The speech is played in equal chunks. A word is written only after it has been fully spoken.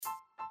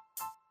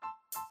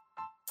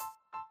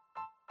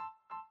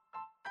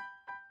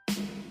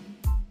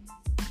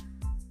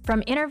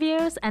From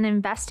interviews and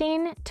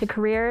investing to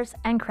careers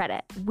and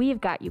credit,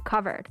 we've got you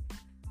covered.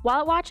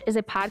 Wallet Watch is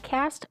a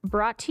podcast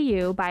brought to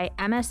you by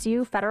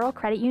MSU Federal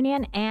Credit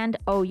Union and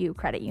OU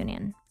Credit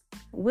Union.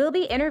 We'll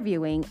be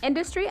interviewing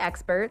industry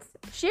experts,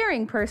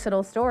 sharing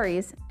personal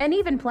stories, and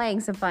even playing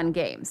some fun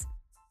games,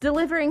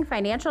 delivering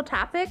financial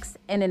topics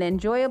in an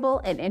enjoyable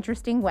and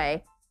interesting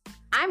way.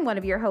 I'm one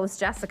of your hosts,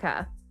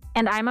 Jessica.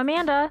 And I'm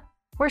Amanda.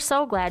 We're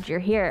so glad you're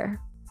here.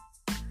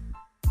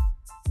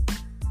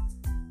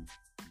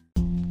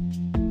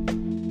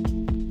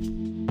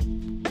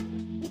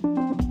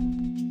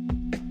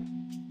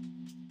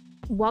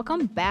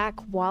 Welcome back,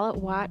 Wallet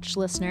Watch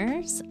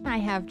listeners. I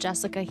have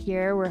Jessica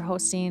here. We're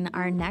hosting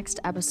our next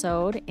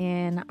episode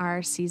in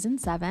our season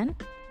 7.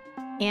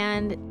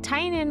 And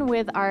tying in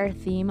with our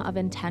theme of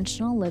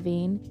intentional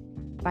living,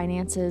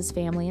 finances,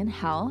 family, and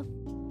health,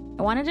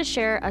 I wanted to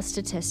share a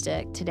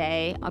statistic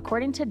today.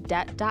 According to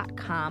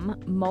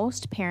Debt.com,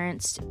 most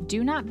parents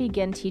do not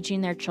begin teaching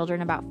their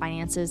children about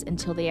finances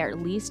until they are at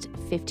least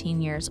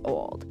 15 years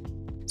old.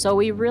 So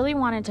we really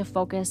wanted to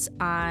focus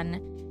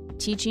on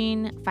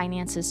teaching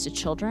finances to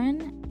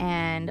children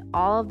and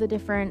all of the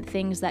different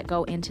things that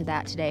go into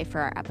that today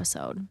for our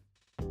episode.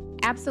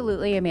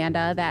 Absolutely,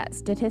 Amanda. That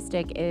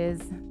statistic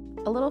is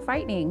a little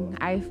frightening.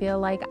 I feel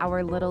like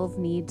our littles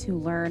need to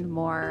learn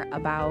more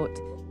about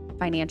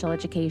financial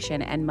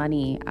education and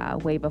money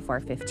way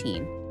before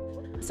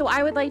 15. So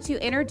I would like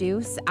to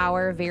introduce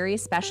our very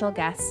special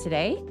guest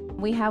today.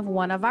 We have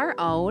one of our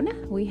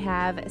own. We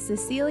have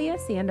Cecilia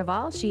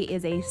Sandoval. She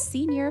is a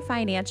senior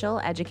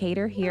financial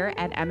educator here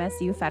at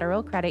MSU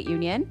Federal Credit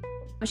Union.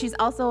 She's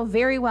also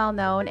very well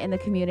known in the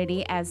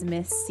community as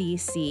Miss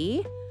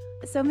CC.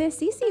 So Miss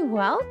CC,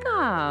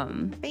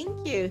 welcome.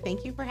 Thank you.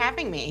 Thank you for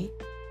having me.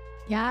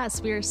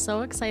 Yes, we are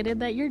so excited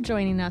that you're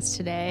joining us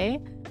today.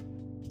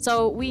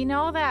 So we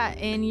know that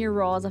in your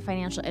role as a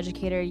financial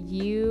educator,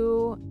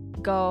 you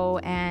go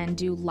and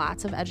do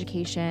lots of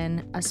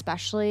education,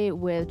 especially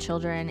with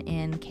children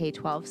in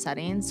K-12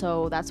 settings.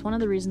 So that's one of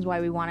the reasons why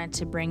we wanted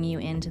to bring you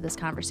into this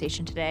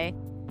conversation today.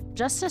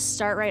 Just to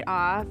start right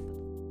off,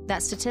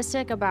 that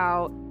statistic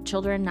about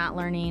children not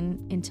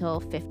learning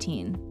until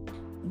 15.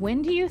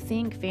 When do you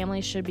think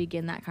families should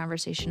begin that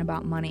conversation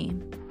about money?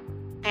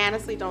 I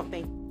honestly don't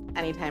think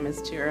any time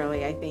is too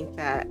early. I think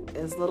that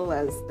as little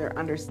as they're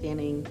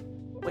understanding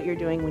what you're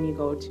doing when you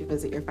go to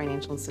visit your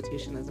financial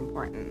institution is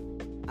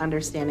important.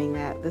 Understanding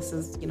that this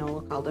is,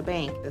 called a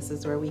bank. This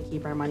is where we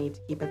keep our money to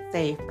keep it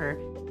safe. Or,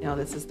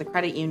 this is the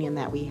credit union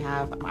that we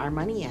have our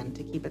money in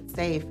to keep it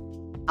safe.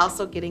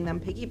 Also getting them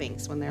piggy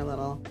banks when they're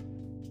little.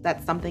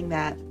 That's something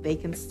that they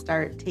can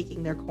start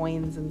taking their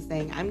coins and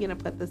saying, I'm going to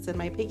put this in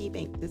my piggy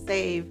bank to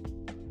save.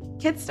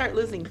 Kids start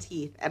losing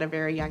teeth at a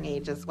very young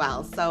age as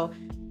well. So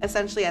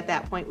essentially at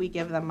that point, we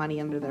give them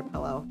money under their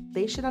pillow.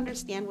 They should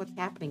understand what's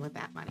happening with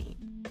that money.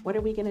 What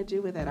are we going to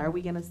do with it? Are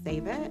we going to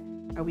save it?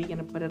 Are we going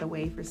to put it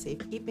away for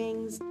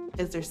safekeepings?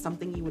 Is there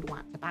something you would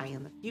want to buy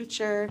in the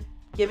future?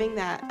 Giving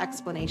that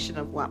explanation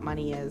of what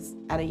money is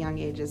at a young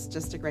age is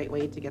just a great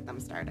way to get them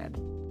started.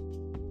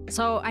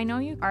 So I know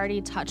you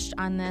already touched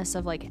on this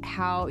of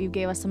how you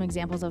gave us some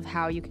examples of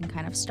how you can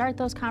kind of start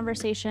those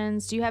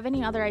conversations. Do you have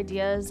any other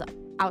ideas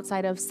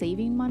outside of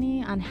saving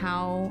money on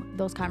how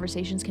those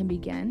conversations can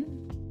begin?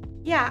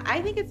 Yeah, I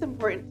think it's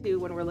important too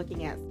when we're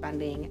looking at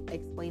spending,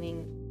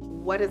 explaining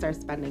what is our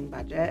spending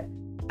budget.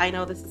 I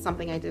know this is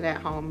something I did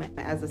at home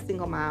as a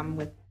single mom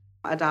with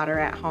a daughter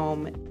at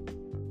home.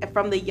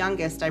 From the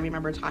youngest, I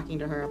remember talking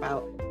to her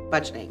about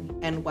budgeting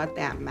and what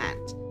that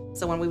meant.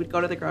 So when we would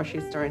go to the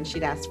grocery store and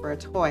she'd ask for a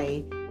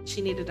toy,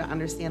 she needed to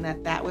understand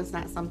that that was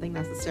not something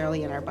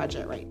necessarily in our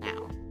budget right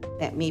now.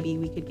 That maybe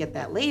we could get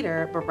that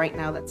later, but right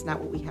now that's not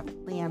what we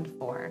have planned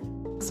for.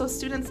 So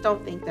students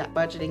don't think that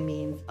budgeting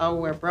means, oh,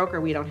 we're broke or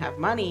we don't have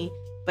money,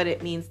 but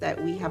it means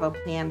that we have a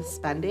planned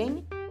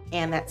spending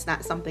and that's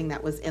not something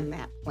that was in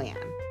that plan.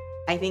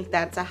 I think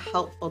that's a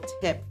helpful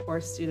tip for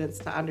students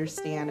to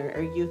understand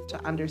or youth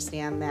to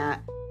understand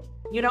that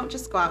you don't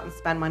just go out and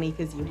spend money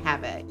because you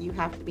have it. You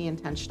have to be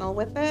intentional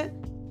with it.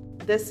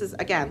 This is,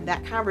 again,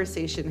 that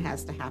conversation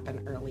has to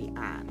happen early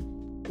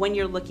on. When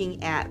you're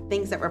looking at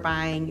things that we're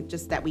buying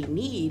just that we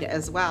need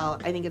as well,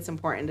 I think it's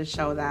important to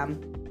show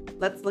them,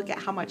 let's look at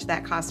how much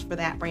that costs for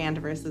that brand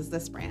versus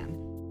this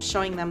brand.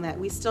 Showing them that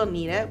we still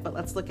need it, but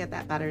let's look at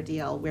that better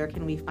deal. Where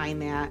can we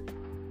find that?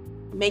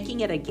 Making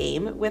it a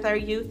game with our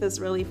youth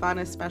is really fun,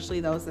 especially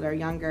those that are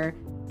younger,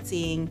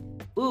 seeing,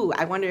 ooh,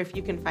 I wonder if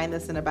you can find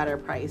this in a better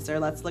price, or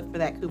let's look for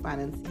that coupon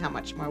and see how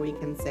much more we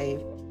can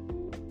save.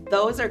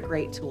 Those are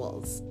great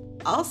tools.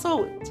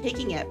 Also,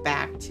 taking it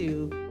back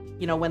to,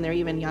 when they're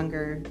even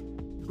younger.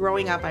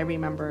 Growing up, I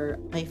remember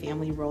my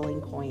family rolling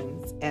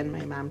coins and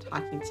my mom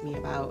talking to me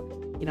about,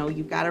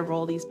 you've got to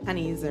roll these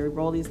pennies or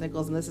roll these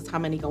nickels, and this is how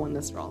many go in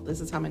this roll.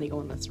 This is how many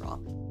go in this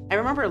roll. I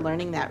remember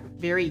learning that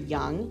very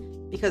young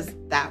because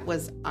that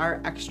was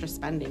our extra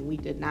spending. We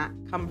did not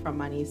come from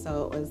money,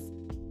 so it was,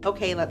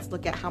 okay, let's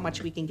look at how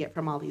much we can get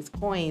from all these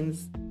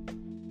coins.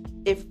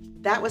 If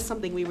that was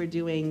something we were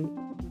doing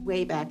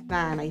way back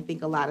then, I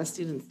think a lot of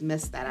students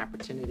miss that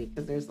opportunity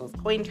because there's those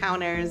coin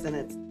counters and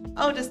it's,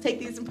 oh, just take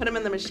these and put them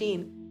in the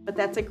machine. But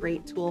that's a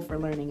great tool for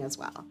learning as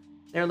well.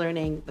 They're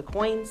learning the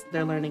coins,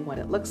 they're learning what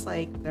it looks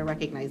like, they're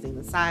recognizing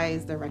the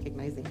size, they're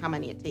recognizing how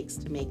many it takes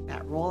to make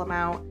that roll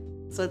amount.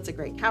 So it's a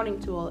great counting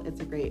tool,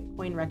 it's a great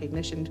coin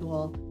recognition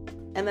tool,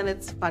 and then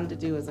it's fun to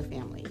do as a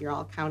family. You're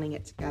all counting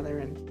it together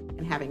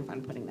and having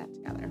fun putting that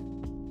together.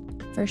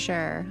 For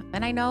sure.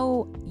 And I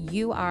know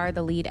you are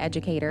the lead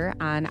educator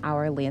on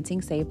our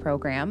Lansing Save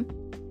program,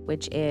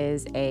 which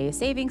is a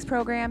savings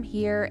program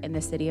here in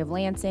the city of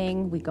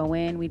Lansing. We go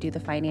in, we do the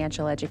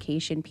financial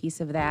education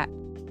piece of that,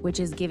 which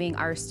is giving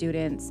our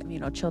students,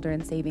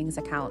 children's savings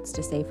accounts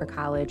to save for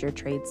college or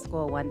trade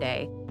school one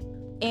day.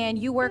 And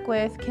you work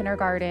with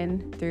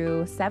kindergarten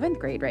through 7th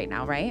grade right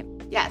now, right?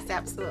 Yes,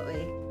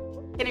 absolutely.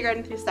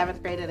 Kindergarten through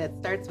 7th grade, and it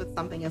starts with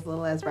something as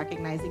little as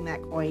recognizing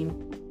that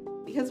coin.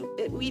 Because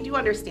we do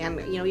understand,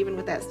 even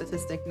with that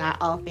statistic, not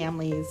all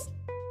families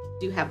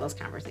do have those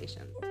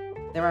conversations.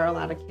 There are a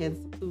lot of kids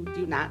who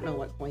do not know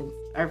what coins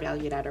are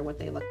valued at or what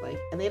they look like,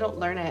 and they don't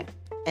learn it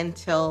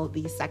until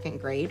the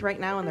 2nd grade right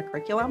now in the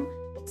curriculum.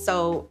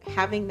 So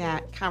having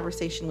that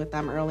conversation with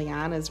them early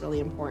on is really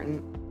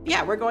important.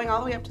 Yeah, we're going all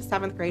the way up to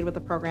 7th grade with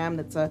a program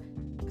that's a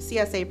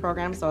CSA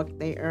program, so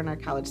they earn a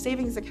college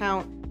savings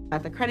account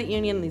at the credit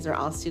union. These are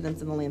all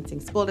students in the Lansing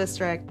School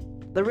District.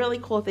 The really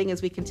cool thing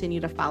is we continue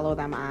to follow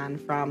them on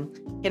from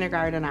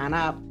kindergarten on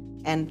up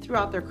and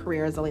throughout their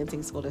career as a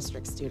Lansing School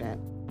District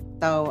student.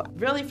 So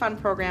really fun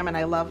program, and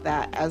I love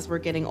that as we're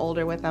getting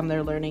older with them,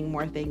 they're learning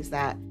more things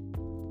that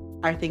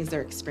are things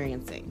they're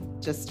experiencing.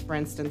 Just for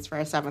instance, for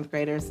our 7th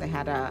graders, they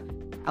had a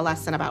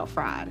lesson about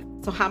fraud.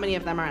 So how many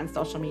of them are on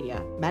social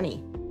media?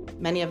 Many.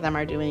 Many of them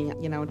are doing,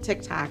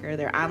 TikTok, or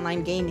they're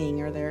online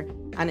gaming, or they're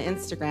on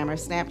Instagram or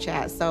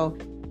Snapchat. So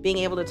being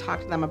able to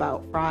talk to them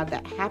about fraud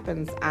that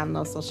happens on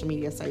those social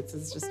media sites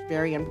is just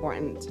very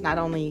important to not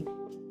only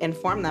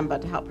inform them,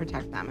 but to help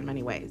protect them in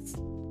many ways.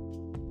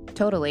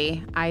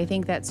 Totally. I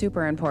think that's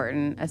super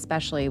important,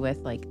 especially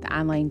with the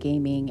online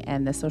gaming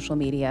and the social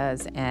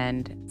medias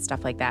and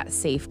stuff like that,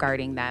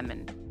 safeguarding them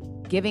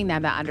and giving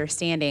them that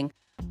understanding.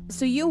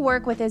 So you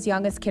work with as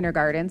young as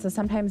kindergarten. So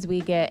sometimes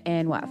we get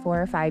in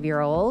 4 or 5 year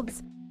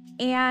olds.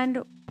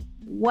 And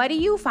what do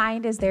you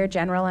find is their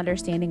general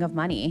understanding of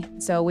money?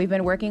 So we've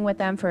been working with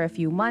them for a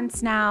few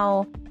months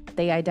now.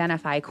 They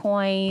identify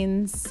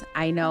coins.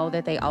 I know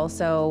that they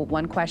also,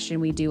 one question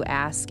we do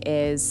ask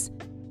is,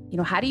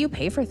 how do you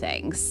pay for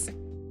things?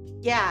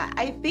 Yeah,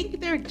 I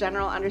think their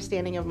general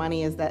understanding of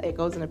money is that it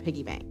goes in a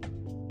piggy bank.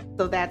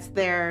 So that's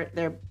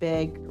their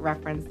big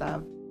reference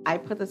of, I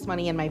put this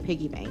money in my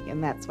piggy bank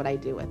and that's what I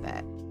do with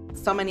it.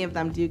 So many of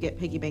them do get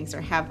piggy banks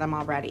or have them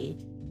already.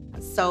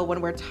 So when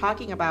we're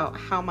talking about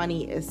how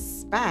money is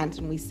spent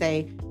and we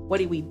say, what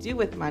do we do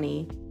with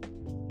money?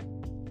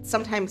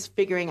 Sometimes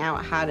figuring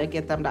out how to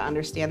get them to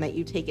understand that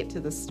you take it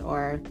to the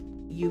store,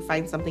 you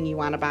find something you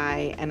want to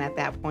buy, and at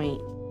that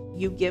point,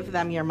 you give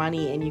them your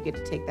money and you get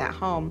to take that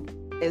home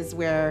is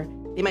where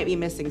they might be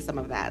missing some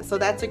of that. So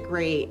that's a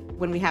great,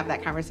 when we have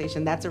that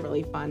conversation, that's a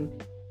really fun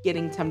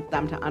getting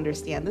them to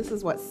understand this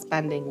is what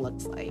spending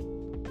looks like.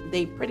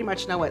 They pretty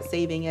much know what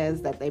saving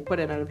is, that they put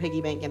it in a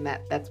piggy bank and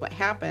that's what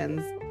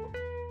happens.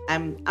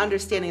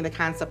 Understanding the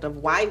concept of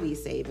why we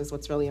save is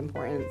what's really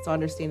important. So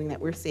understanding that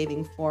we're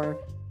saving for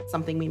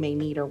something we may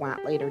need or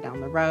want later down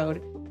the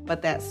road.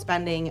 But that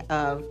spending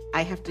of,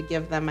 I have to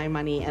give them my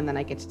money and then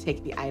I get to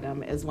take the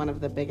item is one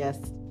of the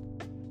biggest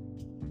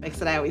things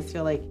that I always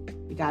feel like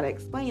we got to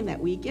explain that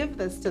we give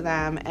this to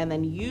them and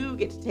then you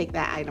get to take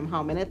that item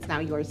home and it's now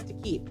yours to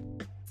keep.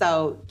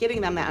 So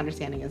getting them that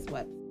understanding is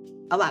what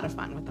a lot of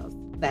fun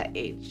with that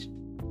age.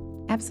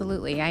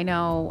 Absolutely. I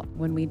know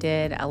when we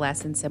did a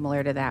lesson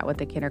similar to that with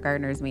the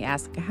kindergartners, we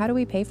asked, how do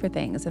we pay for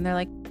things? And they're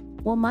like,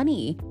 well,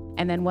 money.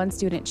 And then one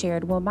student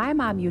shared, well, my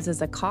mom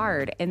uses a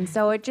card. And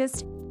so it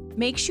just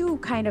makes you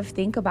kind of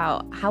think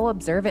about how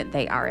observant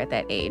they are at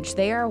that age.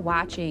 They are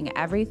watching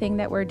everything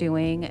that we're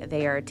doing.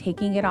 They are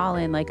taking it all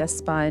in like a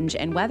sponge.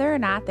 And whether or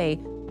not they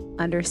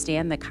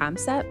understand the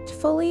concept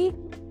fully,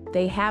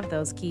 they have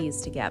those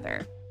keys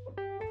together.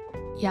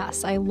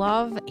 Yes, I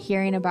love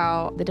hearing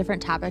about the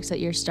different topics that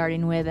you're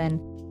starting with.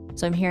 And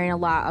so I'm hearing a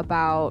lot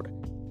about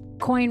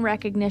coin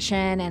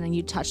recognition, and then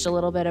you touched a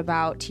little bit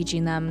about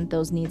teaching them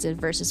those needs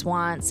versus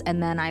wants.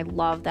 And then I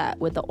love that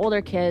with the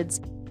older kids,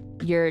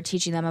 you're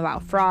teaching them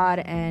about fraud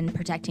and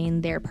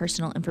protecting their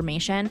personal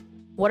information.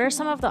 What are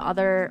some of the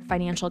other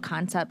financial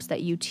concepts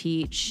that you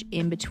teach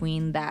in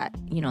between that,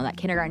 that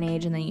kindergarten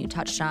age, and then you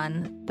touched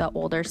on the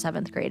older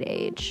 7th grade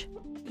age?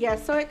 Yeah,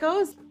 so it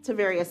goes to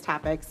various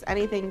topics.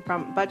 Anything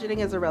from budgeting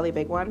is a really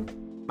big one.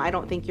 I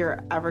don't think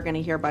you're ever going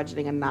to hear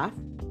budgeting enough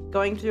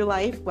going through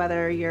life,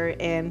 whether you're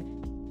in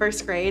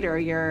 1st grade or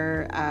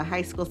you're a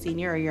high school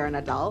senior or you're an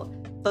adult.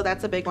 So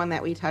that's a big one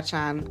that we touch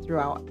on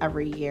throughout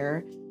every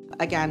year.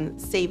 Again,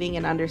 saving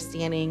and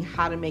understanding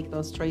how to make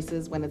those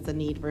choices when it's a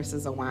need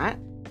versus a want.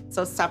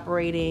 So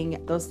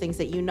separating those things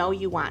that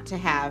you want to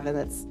have, and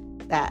it's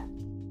that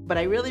but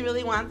I really,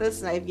 really want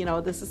this.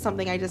 And this is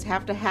something I just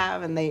have to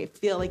have. And they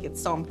feel like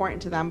it's so important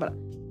to them. But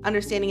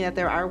understanding that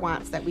there are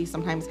wants that we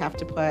sometimes have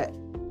to put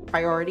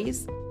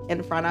priorities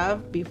in front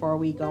of before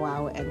we go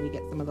out and we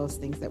get some of those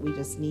things that we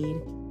just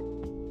need.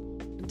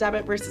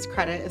 Debit versus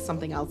credit is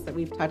something else that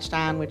we've touched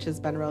on, which has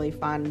been really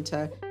fun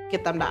to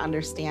get them to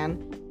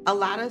understand. A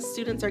lot of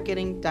students are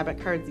getting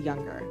debit cards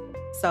younger.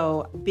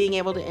 So being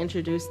able to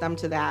introduce them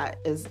to that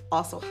is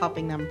also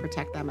helping them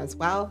protect them as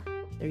well.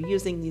 They're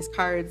using these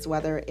cards,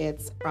 whether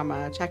it's from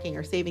a checking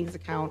or savings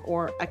account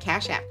or a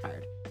Cash App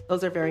card.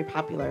 Those are very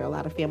popular. A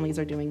lot of families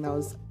are doing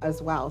those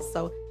as well.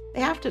 So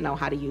they have to know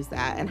how to use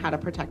that and how to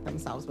protect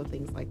themselves with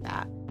things like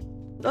that.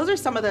 Those are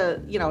some of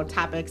the,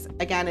 topics.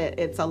 Again,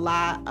 it's a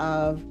lot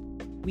of,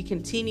 we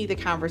continue the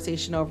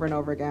conversation over and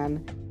over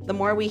again. The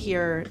more we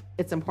hear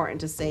it's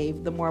important to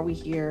save, the more we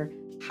hear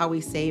how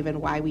we save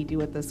and why we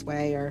do it this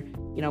way, or,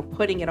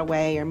 putting it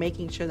away or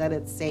making sure that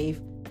it's safe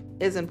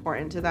is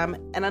important to them.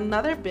 And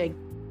another big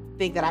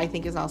thing that I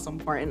think is also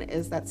important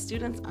is that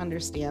students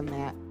understand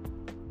that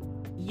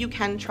you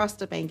can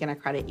trust a bank and a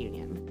credit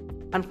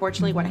union.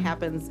 Unfortunately, what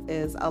happens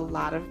is a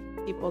lot of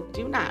people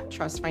do not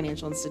trust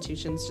financial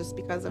institutions just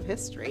because of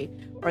history,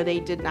 or they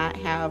did not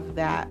have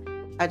that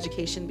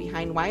education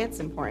behind why it's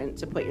important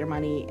to put your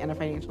money in a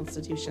financial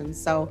institution.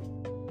 So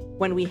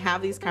when we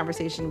have these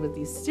conversations with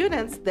these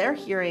students, they're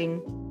hearing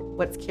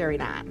what's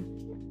carried on.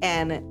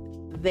 And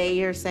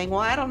they are saying, well,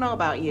 I don't know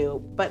about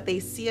you, but they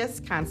see us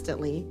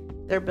constantly.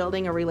 They're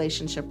building a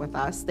relationship with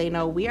us. They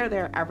know we are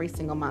there every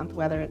single month,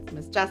 whether it's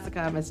Miss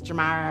Jessica, Miss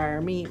Jamara,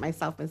 or me,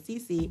 myself, Miss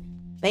Cece.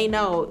 They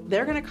know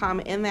they're going to come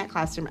in that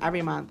classroom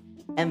every month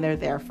and they're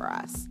there for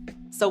us.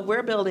 So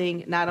we're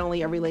building not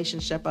only a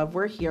relationship of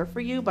we're here for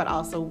you, but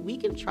also we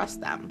can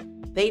trust them.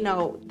 They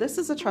know this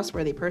is a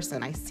trustworthy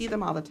person. I see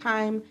them all the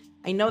time.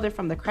 I know they're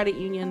from the credit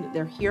union.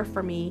 They're here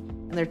for me,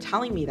 and they're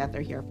telling me that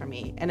they're here for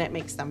me, and it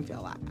makes them feel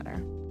a lot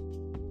better.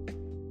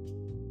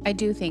 I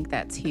do think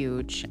that's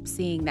huge.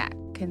 Seeing that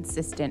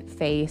consistent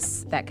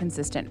face, that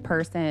consistent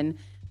person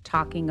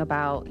talking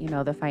about,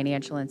 the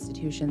financial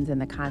institutions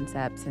and the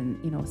concepts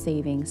and,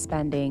 saving,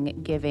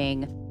 spending,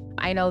 giving.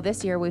 I know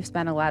this year we've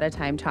spent a lot of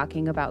time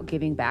talking about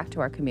giving back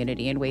to our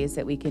community and ways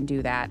that we can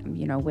do that,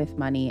 with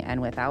money and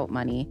without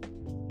money.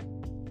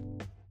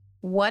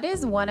 What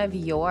is one of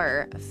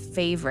your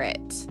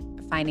favorite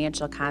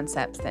financial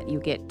concepts that you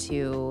get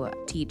to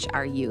teach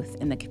our youth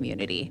in the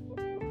community?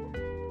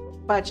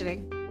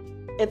 Budgeting.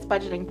 It's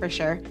budgeting for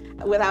sure.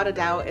 Without a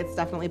doubt, it's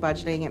definitely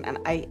budgeting. And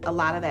a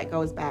lot of that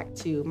goes back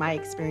to my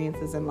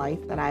experiences in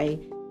life that I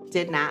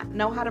did not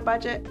know how to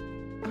budget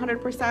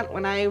 100%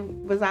 when I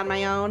was on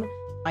my own.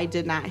 I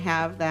did not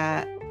have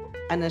that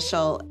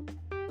initial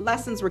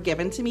lessons were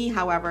given to me.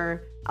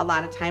 However, a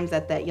lot of times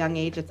at that young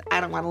age, it's,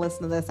 I don't want to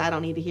listen to this. I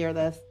don't need to hear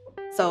this.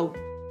 So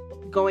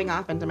going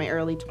off into my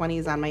early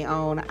 20s on my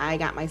own, I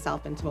got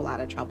myself into a lot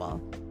of trouble.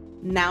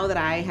 Now that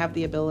I have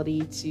the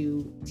ability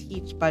to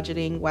teach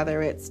budgeting,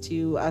 whether it's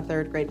to a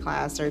 3rd grade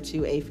class or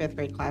to a 5th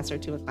grade class or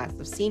to a class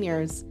of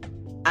seniors,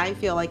 I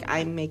feel like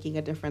I'm making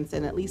a difference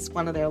in at least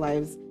one of their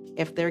lives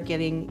if they're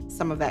getting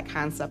some of that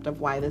concept of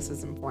why this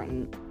is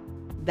important.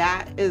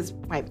 That is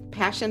my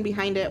passion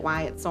behind it,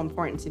 why it's so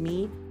important to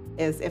me,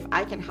 is if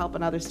I can help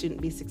another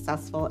student be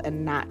successful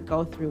and not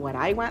go through what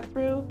I went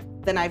through,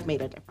 then I've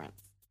made a difference.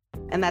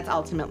 And that's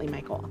ultimately my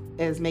goal,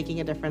 is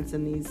making a difference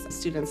in these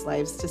students'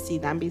 lives to see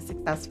them be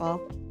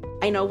successful.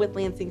 I know with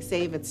Lansing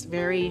Save, it's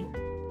very,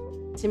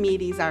 to me,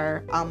 these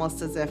are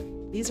almost as if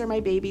these are my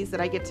babies that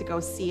I get to go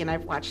see and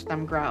I've watched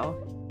them grow.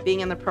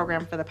 Being in the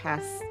program for the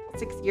past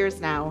 6 years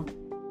now,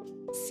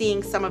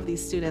 seeing some of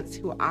these students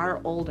who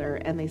are older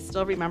and they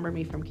still remember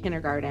me from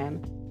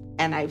kindergarten,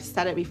 and I've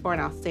said it before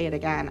and I'll say it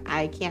again,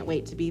 I can't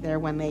wait to be there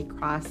when they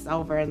cross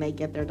over and they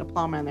get their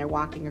diploma and they're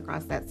walking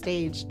across that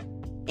stage,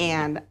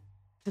 and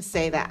to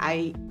say that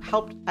I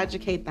helped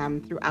educate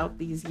them throughout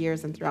these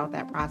years and throughout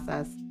that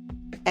process.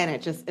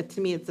 And to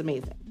me, it's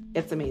amazing.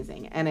 It's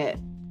amazing. And it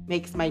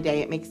makes my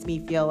day. It makes me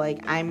feel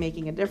like I'm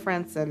making a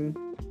difference, and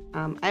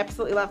I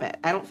absolutely love it.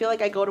 I don't feel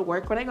like I go to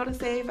work when I go to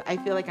Save. I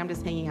feel like I'm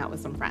just hanging out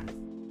with some friends.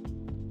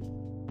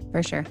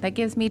 For sure. That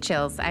gives me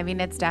chills. I mean,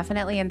 it's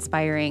definitely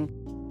inspiring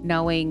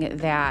knowing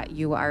that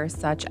you are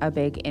such a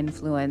big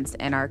influence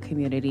in our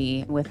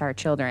community with our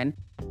children.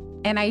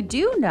 And I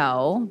do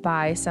know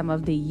by some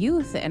of the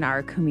youth in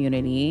our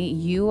community,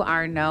 you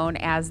are known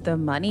as the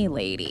money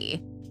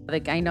lady.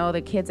 Like, I know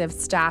the kids have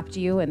stopped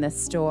you in the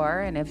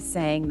store and have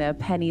sang the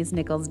pennies,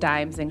 nickels,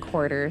 dimes, and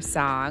quarters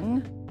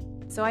song.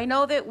 So I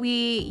know that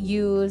we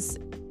use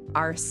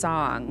our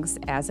songs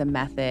as a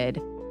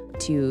method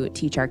to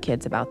teach our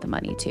kids about the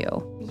money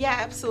too. Yeah,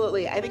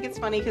 absolutely. I think it's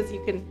funny because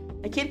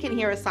a kid can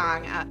hear a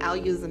song. I'll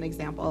use an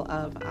example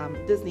of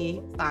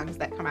Disney songs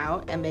that come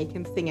out, and they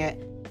can sing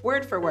it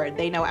word for word.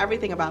 They know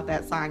everything about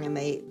that song, and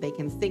they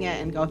can sing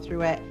it and go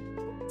through it.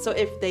 So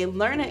if they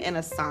learn it in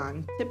a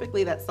song,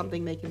 typically that's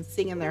something they can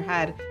sing in their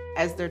head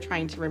as they're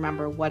trying to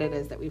remember what it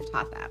is that we've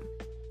taught them.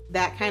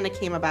 That kind of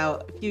came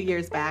about a few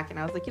years back, and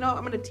I was like,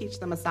 I'm going to teach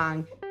them a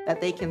song that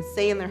they can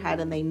say in their head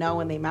and they know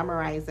and they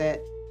memorize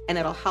it. and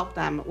it'll help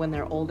them when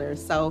they're older.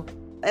 So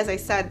as I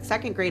said,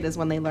 second grade is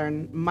when they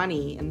learn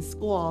money in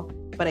school,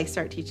 but I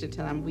start teaching it to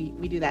them.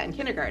 We do that in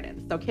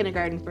kindergarten. So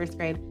kindergarten, first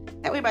grade.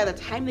 That way, by the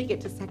time they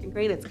get to second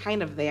grade, it's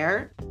kind of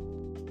there.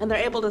 And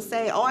they're able to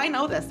say, oh, I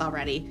know this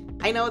already.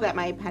 I know that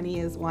my penny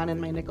is 1 and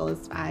my nickel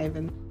is 5,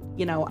 and,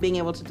 being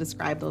able to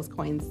describe those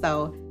coins.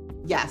 So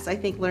yes, I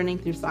think learning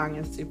through song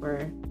is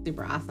super,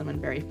 super awesome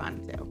and very fun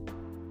too.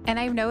 And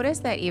I've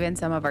noticed that even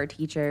some of our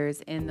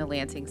teachers in the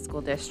Lansing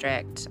School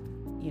District,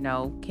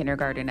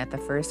 kindergarten at the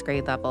first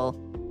grade level,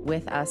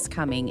 with us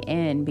coming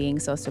in, being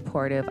so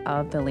supportive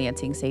of the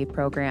Lansing Save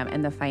program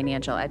and the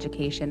financial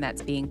education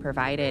that's being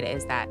provided,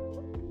 is that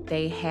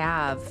they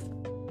have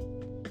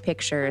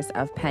pictures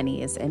of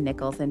pennies and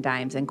nickels and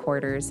dimes and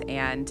quarters,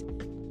 and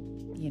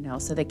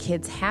so the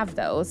kids have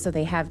those, so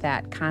they have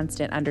that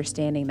constant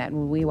understanding that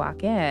when we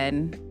walk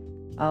in,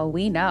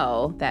 we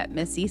know that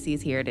Miss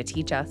Cece's here to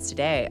teach us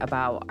today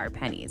about our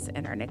pennies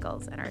and our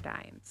nickels and our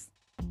dimes.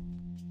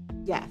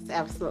 Yes,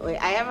 absolutely.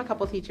 I have a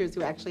couple teachers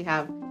who actually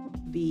have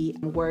the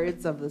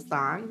words of the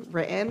song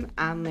written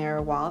on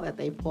their wall that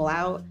they pull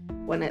out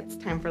when it's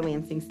time for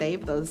Lansing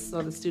Save,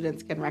 so the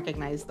students can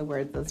recognize the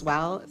words as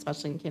well,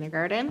 especially in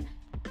kindergarten.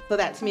 So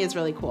that to me is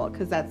really cool,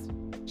 because that's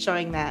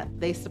showing that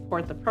they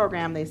support the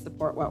program, they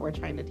support what we're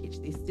trying to teach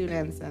these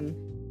students, and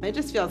it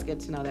just feels good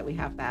to know that we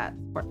have that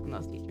support from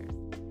those teachers.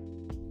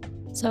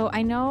 So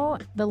I know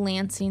the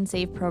Lansing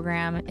Save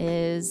program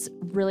is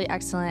really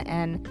excellent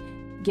and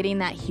getting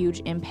that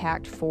huge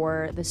impact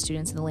for the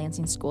students in the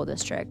Lansing School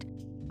District.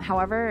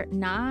 However,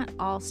 not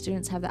all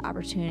students have the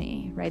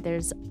opportunity, right?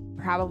 There's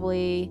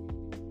probably,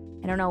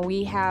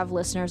 we have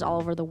listeners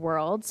all over the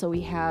world. So we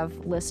have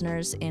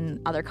listeners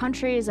in other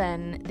countries,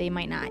 and they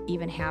might not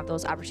even have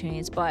those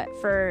opportunities. But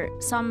for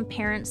some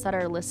parents that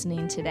are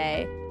listening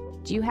today,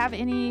 do you have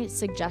any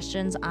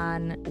suggestions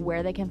on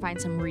where they can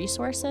find some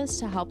resources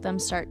to help them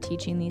start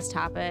teaching these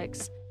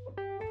topics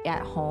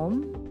at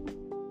home?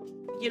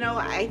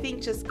 I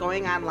think just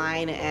going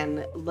online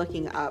and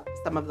looking up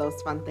some of those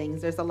fun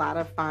things. There's a lot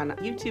of fun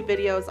YouTube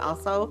videos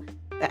also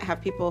that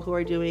have people who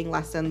are doing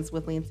lessons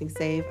with Lansing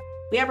Save.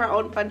 We have our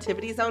own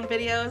Funtivity Zone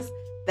videos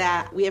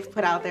that we have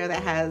put out there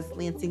that has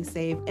Lansing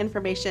Save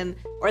information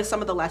or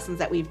some of the lessons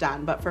that we've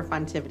done, but for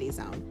Funtivity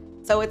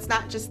Zone. So it's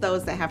not just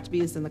those that have to be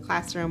used in the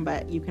classroom,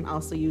 but you can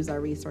also use our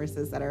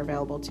resources that are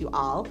available to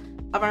all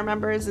of our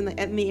members in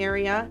the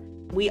area.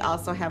 We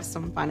also have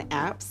some fun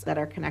apps that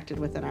are connected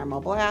within our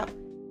mobile app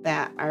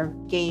that are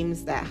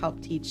games that help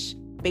teach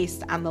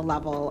based on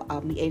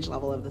the age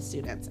level of the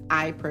students.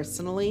 I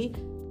personally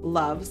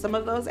love some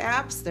of those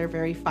apps. They're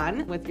very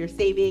fun with your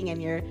saving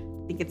and I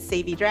think it's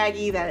Savey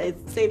Draggy, that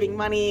it's saving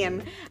money.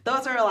 And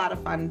those are a lot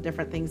of fun,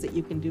 different things that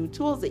you can do,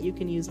 tools that you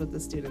can use with the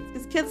students.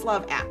 Because kids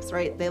love apps,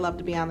 right? They love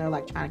to be on their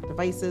electronic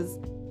devices.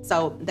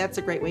 So that's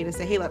a great way to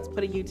say, hey, let's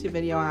put a YouTube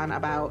video on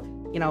about,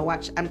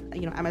 watch,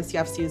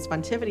 MSUFCU's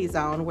Funtivity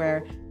Zone,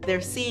 where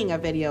they're seeing a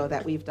video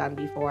that we've done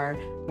before,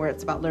 where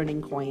it's about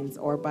learning coins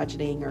or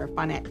budgeting or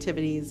fun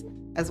activities,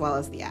 as well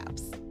as the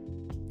apps.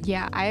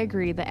 Yeah, I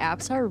agree. The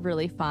apps are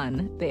really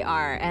fun. They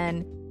are.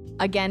 And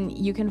again,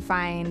 you can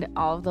find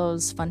all of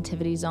those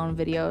Funtivity Zone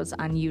videos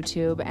on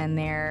YouTube, and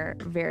they're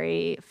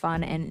very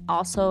fun and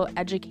also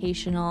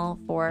educational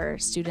for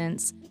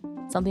students.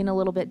 Something a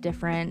little bit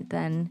different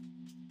than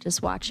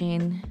just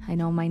watching. I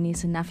know my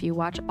niece and nephew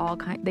watch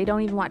they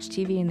don't even watch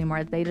TV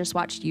anymore. They just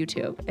watch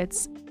YouTube.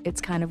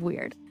 It's kind of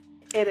weird.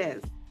 It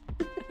is.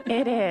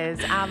 It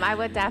is. I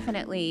would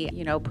definitely,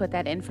 put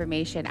that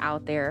information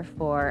out there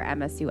for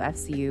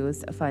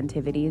MSUFCU's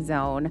Funtivity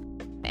Zone.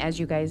 As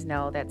you guys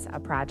know, that's a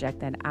project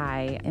that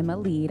I am a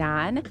lead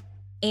on.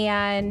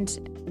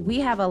 And we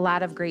have a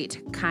lot of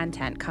great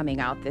content coming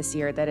out this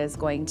year that is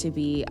going to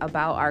be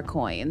about our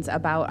coins,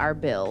 about our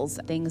bills,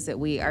 things that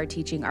we are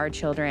teaching our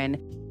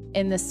children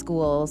in the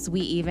schools.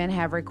 We even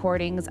have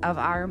recordings of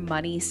our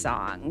money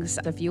songs.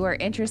 So if you are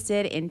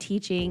interested in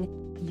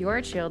teaching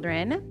your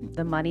children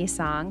the money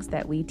songs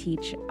that we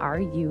teach our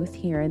youth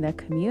here in the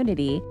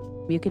community,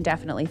 you can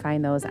definitely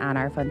find those on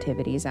our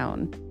Funtivity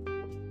Zone.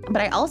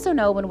 But I also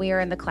know when we are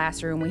in the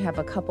classroom, we have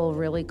a couple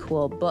really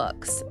cool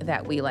books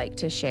that we like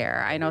to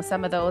share. I know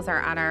some of those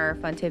are on our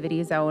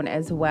Funtivity Zone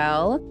as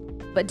well.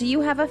 But do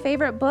you have a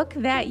favorite book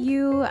that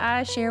you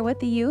share with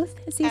the youth,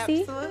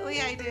 Cece?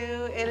 Absolutely, I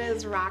do. It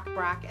is Rock,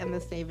 Brock, and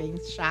the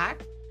Savings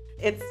Shack.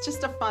 It's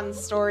just a fun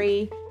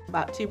story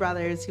about two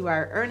brothers who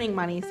are earning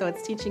money. So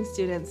it's teaching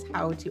students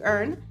how to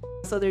earn.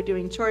 So they're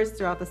doing chores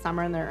throughout the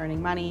summer and they're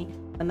earning money.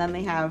 And then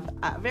they have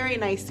a very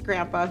nice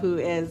grandpa who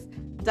is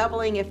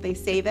doubling if they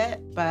save it,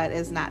 but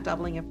is not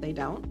doubling if they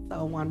don't.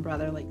 So one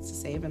brother likes to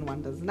save and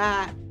one does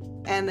not.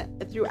 And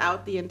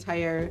throughout the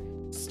entire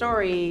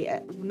story,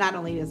 not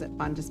only is it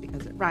fun just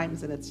because it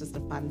rhymes and it's just a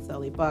fun,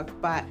 silly book,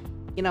 but,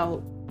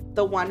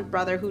 the one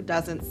brother who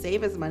doesn't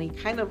save his money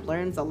kind of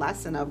learns a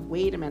lesson of,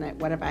 wait a minute,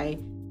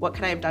 what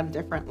could I have done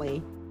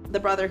differently? The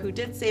brother who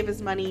did save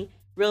his money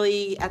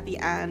really at the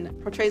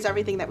end portrays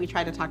everything that we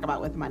try to talk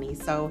about with money.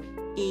 So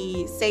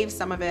he saves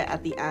some of it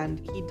at the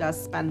end. He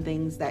does spend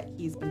things that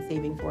he's been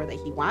saving for that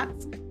he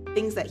wants.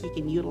 things that he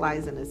can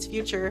utilize in his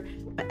future.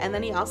 And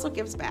then he also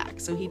gives back.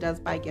 So he does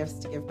buy gifts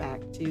to give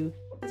back to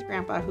his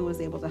grandpa, who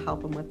was able to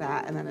help him with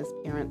that, and then his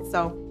parents.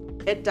 So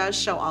it does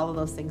show all of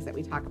those things that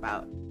we talk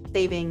about: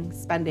 saving,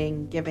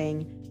 spending,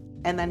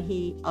 giving, and then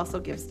he also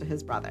gives to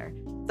his brother.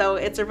 So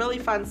it's a really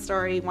fun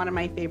story, one of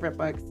my favorite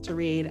books to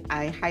read.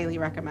 I highly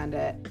recommend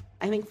it,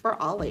 I think,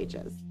 for all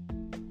ages.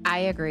 I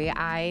agree.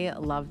 I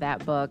love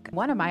that book.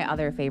 One of my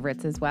other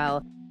favorites as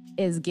well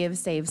is Give,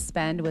 Save,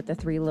 Spend with the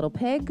Three Little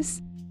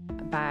Pigs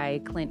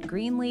by Clint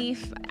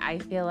Greenleaf. I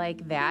feel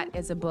like that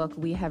is a book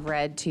we have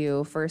read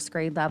to first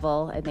grade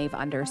level and they've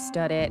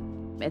understood it.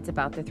 It's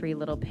about the three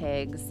little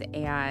pigs,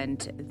 and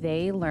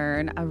they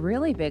learn a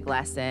really big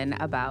lesson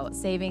about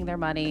saving their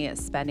money,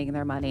 spending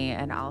their money,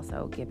 and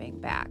also giving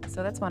back.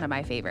 So that's one of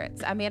my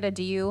favorites. Amanda,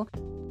 do you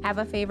have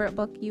a favorite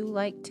book you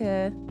like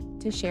to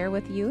share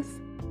with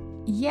youth?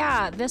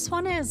 Yeah, this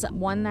one is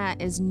one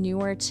that is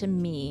newer to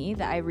me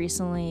that I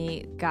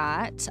recently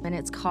got, and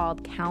it's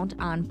called Count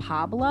on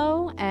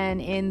Pablo.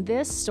 And in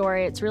this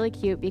story, it's really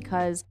cute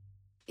because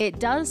it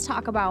does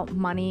talk about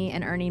money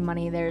and earning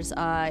money. There's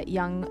a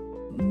young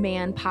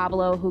man,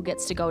 Pablo, who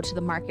gets to go to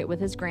the market with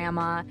his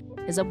grandma,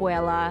 his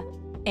abuela,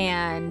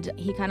 and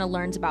he kind of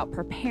learns about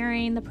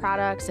preparing the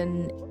products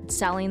and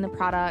selling the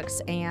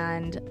products,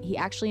 and he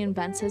actually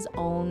invents his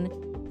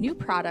own new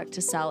product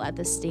to sell at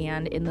the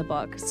stand in the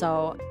book.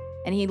 So,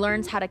 and he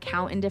learns how to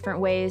count in different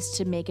ways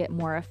to make it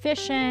more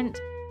efficient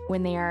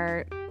when they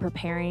are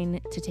preparing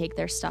to take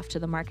their stuff to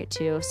the market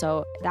too.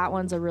 So that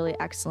one's a really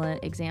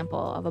excellent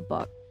example of a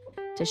book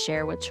to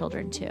share with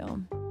children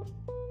too.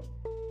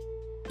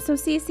 So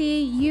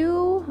Cece,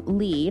 you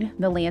lead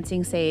the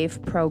Lansing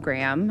Save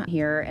program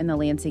here in the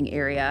Lansing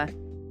area.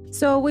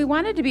 So we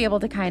wanted to be able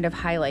to kind of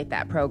highlight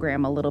that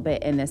program a little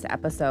bit in this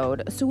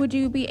episode. So would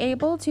you be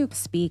able to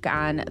speak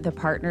on the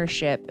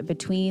partnership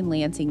between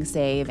Lansing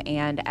Save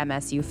and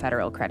MSU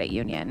Federal Credit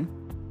Union?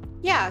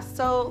 Yeah,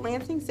 so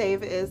Lansing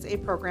Save is a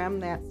program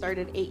that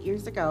started 8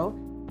 years ago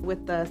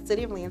with the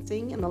City of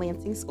Lansing and the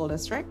Lansing School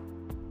District.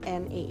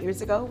 And 8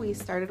 years ago, we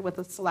started with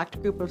a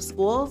select group of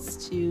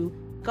schools to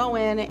go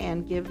in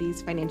and give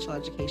these financial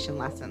education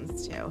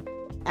lessons to.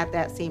 At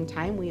that same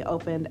time, we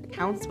opened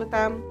accounts with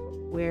them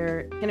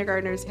where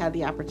kindergartners had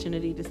the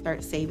opportunity to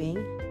start saving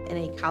in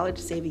a college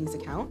savings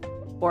account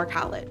for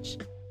college.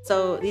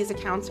 So these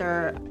accounts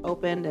are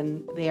opened,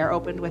 and they are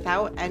opened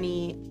without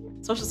any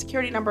social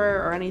security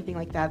number or anything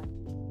like that.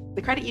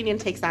 The credit union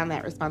takes on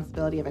that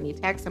responsibility of any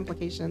tax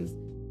implications.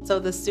 So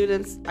the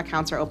students'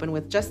 accounts are open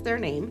with just their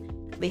name.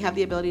 They have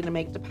the ability to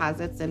make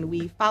deposits, and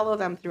we follow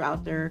them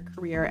throughout their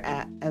career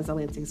as a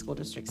Lansing School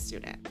District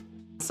student.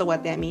 So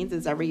what that means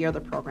is every year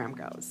the program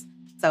goes.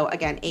 So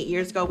again, 8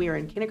 years ago, we were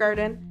in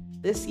kindergarten.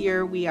 This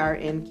year we are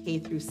in K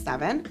through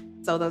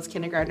 7. So those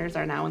kindergartners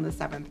are now in the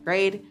 7th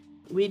grade.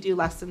 We do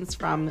lessons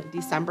from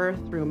December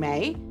through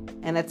May,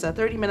 and it's a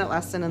 30-minute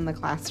lesson in the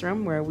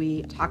classroom where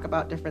we talk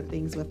about different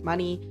things with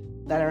money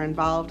that are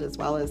involved, as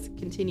well as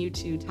continue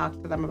to talk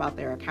to them about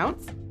their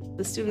accounts.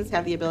 The students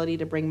have the ability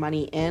to bring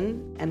money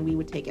in, and we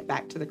would take it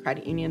back to the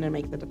credit union and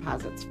make the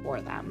deposits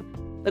for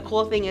them. The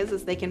cool thing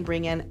is they can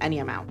bring in any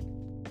amount.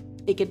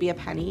 It could be a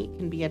penny, it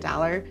can be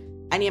 $1.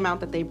 Any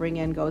amount that they bring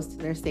in goes to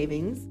their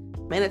savings.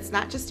 And it's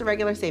not just a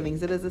regular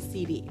savings, it is a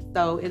CD.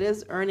 So it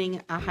is earning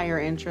a higher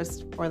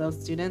interest for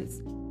those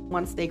students.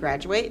 Once they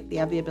graduate, they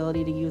have the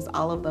ability to use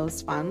all of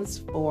those funds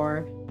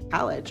for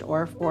college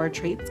or for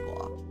trade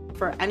school,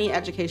 for any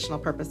educational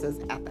purposes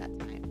at that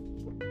time.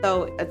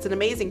 So it's an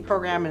amazing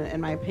program,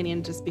 in my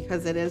opinion, just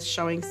because it is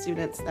showing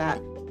students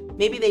that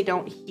maybe they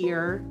don't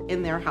hear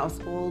in their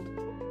household,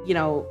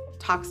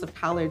 talks of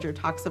college or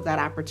talks of that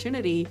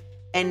opportunity.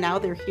 And now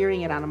they're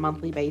hearing it on a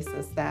monthly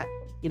basis that,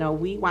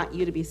 we want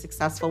you to be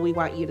successful. We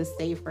want you to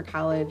save for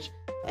college.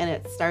 And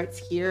it starts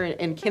here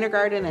in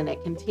kindergarten, and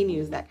it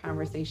continues that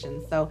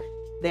conversation. So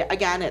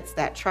again, it's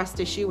that trust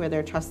issue where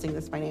they're trusting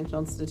this financial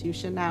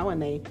institution now, and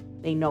they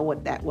know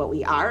what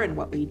we are and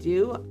what we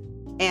do.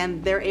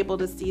 And they're able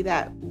to see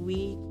that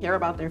we care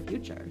about their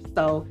future.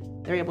 So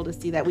they're able to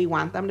see that we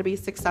want them to be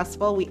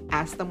successful. We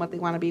ask them what they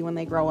want to be when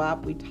they grow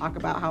up. We talk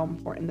about how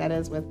important that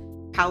is with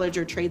college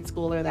or trade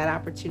school, or that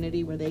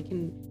opportunity where they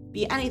can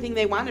be anything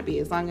they want to be,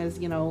 as long as,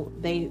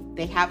 they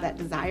have that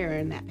desire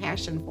and that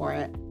passion for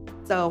it.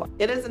 So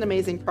it is an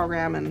amazing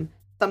program, and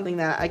something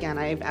that, again,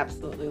 I've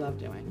absolutely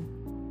loved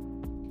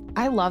doing.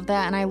 I love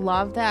that. And I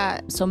love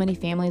that so many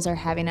families are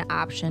having an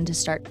option to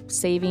start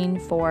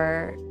saving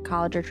for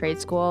college or trade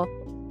school,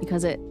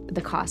 because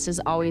the cost is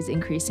always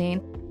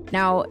increasing.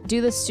 Now,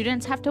 do the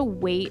students have to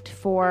wait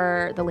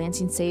for the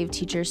Lansing Save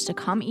teachers to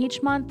come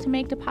each month to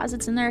make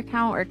deposits in their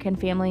account, or can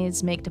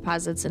families make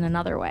deposits in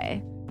another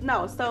way?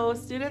 No, so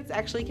students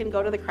actually can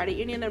go to the credit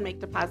union and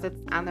make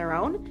deposits on their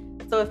own.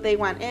 So if they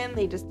went in,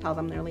 they just tell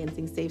them they're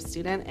Lansing Save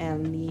student,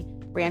 and the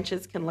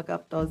branches can look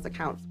up those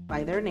accounts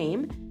by their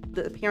name.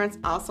 The parents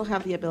also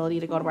have the ability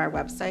to go to our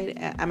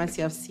website at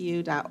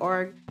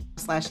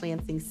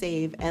msufcu.org/Lansing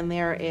Save, and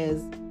there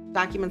is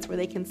documents where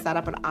they can set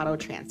up an auto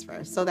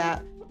transfer, so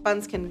that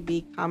funds can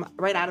come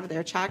right out of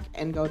their check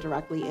and go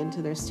directly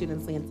into their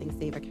Students Lansing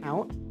Save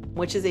account,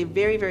 which is a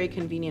very, very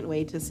convenient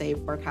way to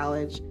save for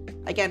college.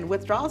 Again,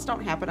 withdrawals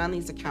don't happen on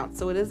these accounts,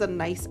 so it is a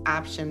nice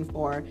option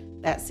for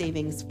that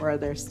savings for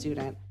their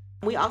student.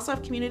 We also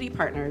have community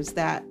partners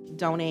that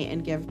donate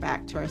and give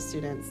back to our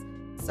students.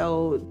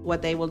 So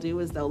what they will do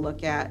is they'll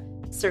look at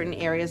certain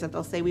areas that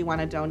they'll say, we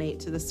want to donate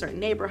to this certain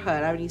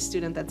neighborhood. Any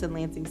student that's in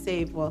Lansing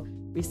Save will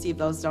receive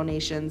those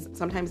donations.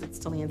 Sometimes it's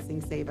to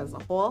Lansing Save as a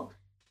whole.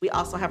 We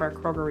also have our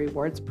Kroger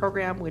Rewards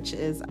program, which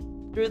is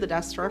through the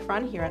Desk Drawer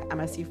Fund here at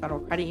MSU Federal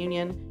Credit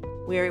Union,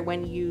 where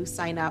when you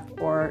sign up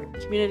for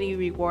community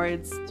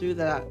rewards through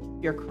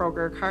your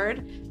Kroger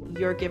card,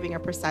 you're giving a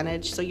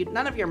percentage. So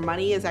none of your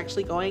money is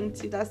actually going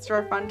to Desk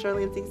Drawer Fund or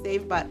Lansing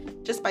Save,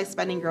 but just by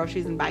spending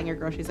groceries and buying your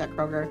groceries at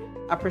Kroger,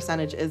 a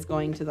percentage is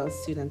going to those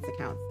students'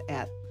 accounts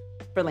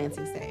for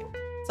Lansing Save.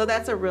 So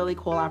that's a really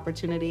cool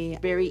opportunity,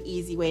 very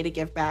easy way to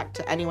give back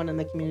to anyone in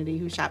the community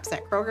who shops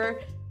at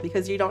Kroger,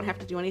 because you don't have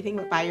to do anything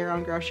but buy your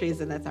own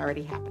groceries, and that's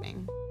already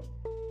happening.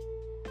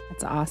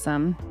 That's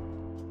awesome.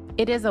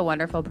 It is a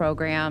wonderful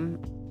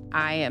program.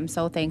 I am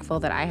so thankful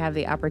that I have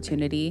the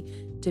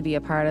opportunity to be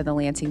a part of the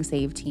Lansing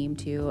Save team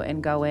too,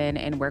 and go in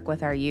and work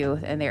with our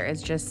youth. And there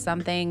is just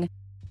something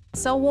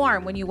so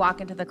warm when you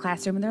walk into the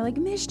classroom and they're like,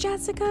 Miss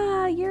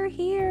Jessica, you're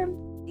here.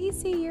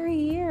 Cece, you're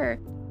here.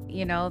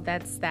 You know,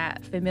 that's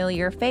that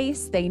familiar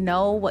face. They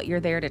know what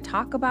you're there to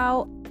talk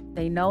about.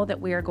 They know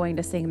that we are going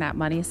to sing that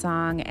money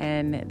song,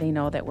 and they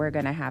know that we're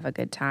going to have a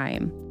good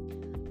time.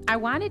 I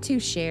wanted to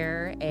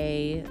share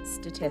a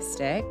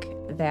statistic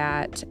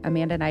that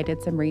Amanda and I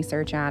did some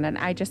research on, and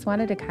I just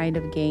wanted to kind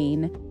of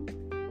gain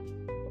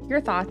your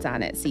thoughts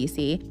on it,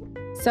 Cece.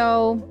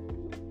 So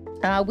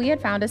we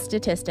had found a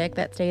statistic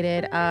that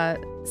stated a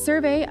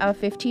survey of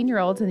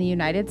 15-year-olds in the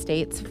United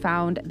States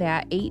found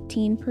that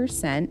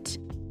 18%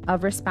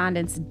 of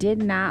respondents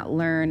did not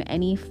learn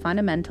any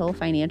fundamental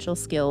financial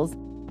skills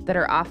that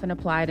are often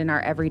applied in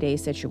our everyday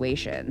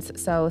situations.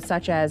 So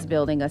such as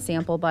building a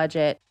sample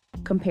budget,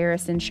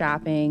 comparison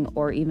shopping,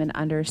 or even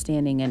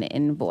understanding an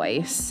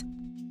invoice.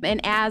 And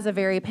as a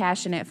very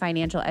passionate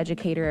financial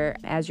educator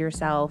as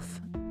yourself,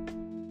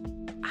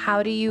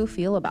 how do you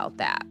feel about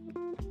that?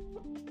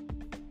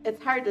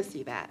 It's hard to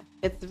see that.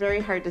 It's very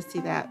hard to see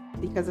that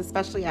because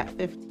especially at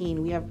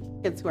 15, we have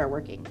kids who are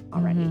working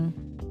already.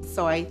 Mm-hmm.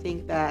 So I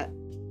think that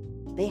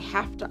they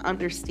have to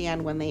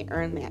understand when they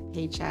earn that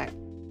paycheck,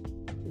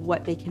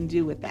 what they can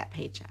do with that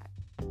paycheck.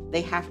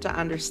 They have to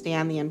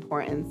understand the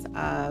importance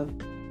of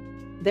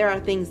there are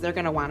things they're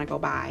going to want to go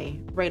buy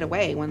right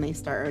away when they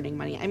start earning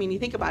money. I mean, you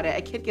think about it,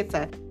 a kid gets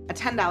a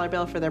 $10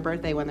 bill for their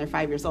birthday when they're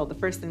 5 years old. The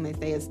first thing they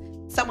say is,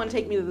 someone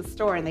take me to the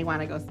store, and they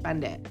want to go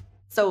spend it.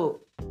 So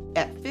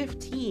at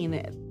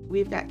 15,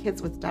 we've got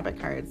kids with debit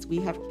cards. We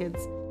have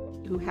kids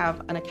who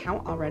have an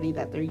account already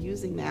that they're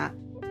using that.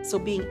 So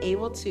being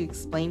able to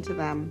explain to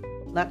them,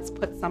 let's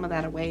put some of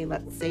that away,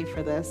 let's save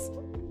for this.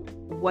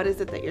 What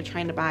is it that you're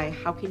trying to buy?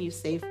 How can you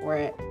save for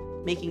it?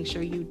 Making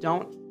sure you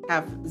don't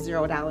have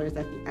 $0 at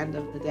the end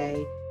of the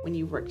day when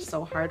you worked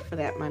so hard for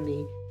that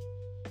money,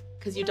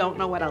 because you don't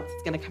know what else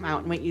is going to come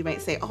out. And you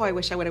might say, oh, I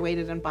wish I would have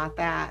waited and bought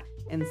that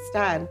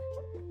instead.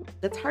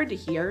 That's hard to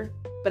hear.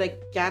 But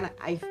again,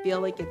 I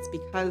feel like it's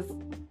because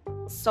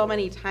so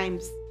many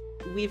times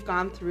we've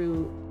gone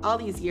through all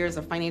these years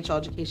of financial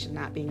education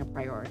not being a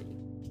priority.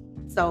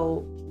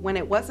 So when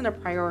it wasn't a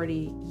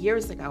priority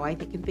years ago, I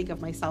can think of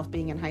myself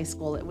being in high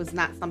school, it was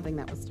not something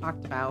that was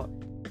talked about.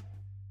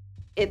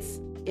 It's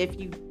if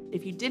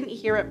you didn't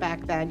hear it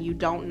back then, you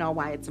don't know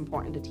why it's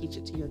important to teach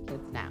it to your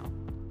kids now.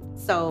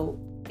 So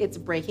it's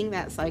breaking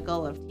that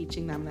cycle of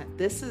teaching them that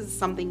this is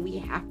something we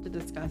have to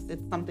discuss.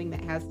 It's something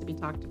that has to be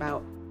talked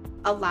about.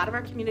 A lot of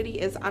our community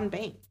is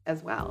unbanked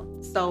as well.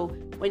 So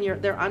when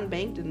they're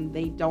unbanked and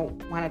they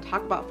don't want to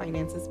talk about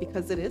finances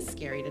because it is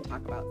scary to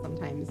talk about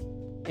sometimes,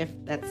 if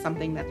that's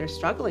something that they're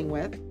struggling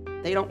with,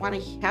 they don't want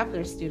to have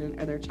their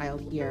student or their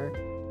child here.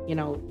 You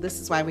know, this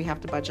is why we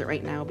have to budget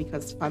right now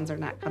because funds are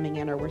not coming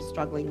in or we're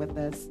struggling with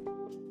this.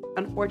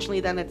 Unfortunately,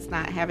 then it's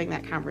not having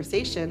that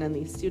conversation, and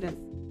these students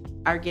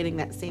are getting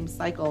that same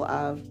cycle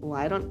of, well,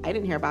 I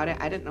didn't hear about it.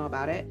 I didn't know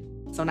about it.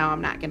 So now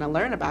I'm not going to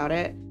learn about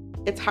it.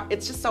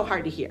 It's just so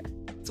hard to hear.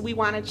 So we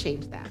want to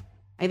change that.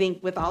 I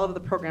think with all of the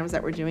programs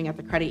that we're doing at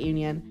the credit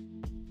union,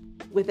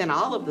 within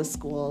all of the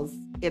schools,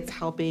 it's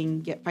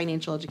helping get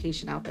financial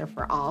education out there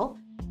for all.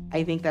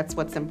 I think that's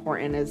what's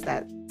important, is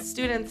that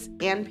students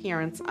and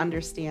parents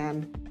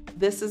understand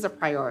this is a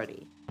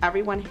priority.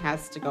 Everyone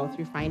has to go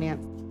through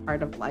finance,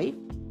 part of life.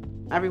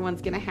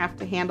 Everyone's going to have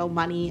to handle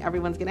money.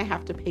 Everyone's going to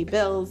have to pay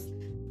bills.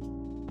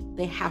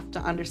 They have to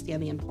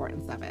understand the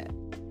importance of it.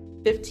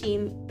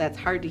 15, that's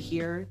hard to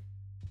hear,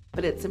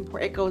 but it's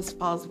important. It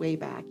falls way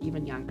back,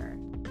 even younger.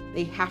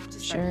 They have to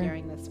start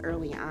hearing this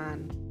early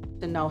on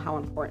to know how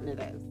important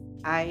it is.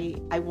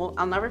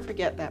 I'll never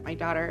forget that my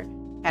daughter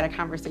had a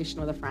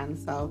conversation with a friend.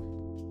 So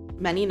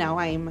many know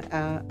I'm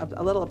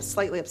a little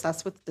slightly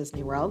obsessed with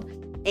Disney World,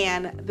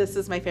 and this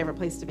is my favorite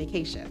place to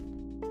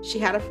vacation. She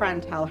had a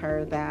friend tell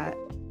her that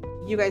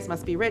you guys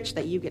must be rich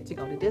that you get to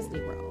go to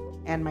Disney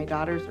World. And my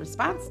daughter's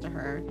response to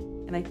her,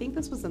 and I think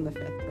this was in the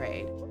 5th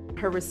grade,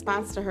 her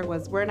response to her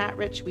was, we're not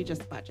rich, we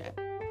just budget.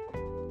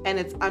 And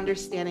it's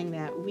understanding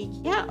that we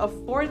can't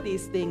afford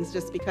these things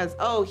just because,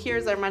 oh,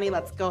 here's our money,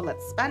 let's go,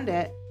 let's spend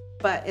it.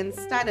 But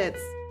instead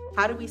it's,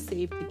 how do we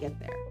save to get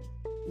there?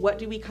 What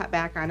do we cut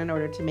back on in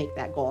order to make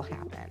that goal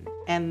happen?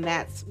 And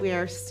that's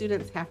where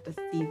students have to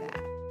see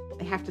that.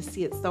 They have to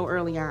see it so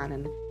early on.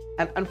 And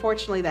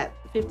unfortunately, that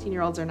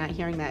 15-year-olds are not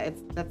hearing that.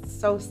 That's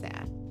so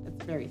sad.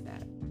 It's very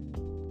sad.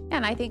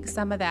 And I think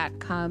some of that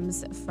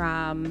comes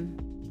from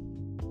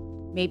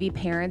maybe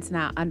parents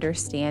not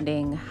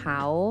understanding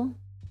how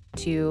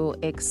to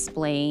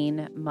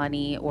explain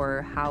money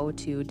or how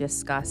to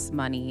discuss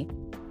money.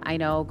 I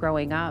know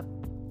growing up,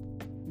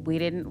 we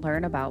didn't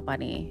learn about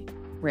money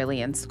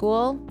really in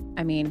school.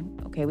 I mean,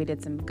 okay, we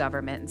did some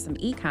government and some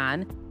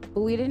econ,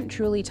 but we didn't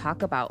truly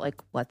talk about like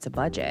what's a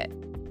budget,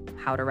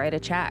 how to write a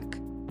check.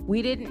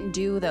 We didn't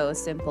do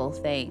those simple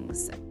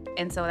things.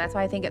 And so that's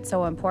why I think it's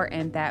so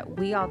important that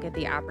we all get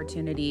the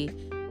opportunity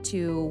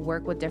to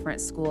work with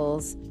different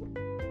schools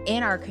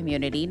in our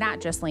community,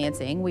 not just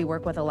Lansing. We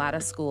work with a lot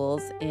of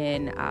schools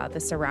in the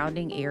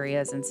surrounding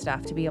areas and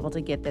stuff to be able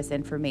to get this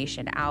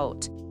information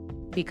out.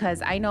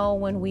 Because I know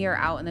when we are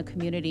out in the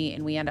community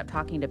and we end up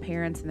talking to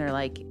parents and they're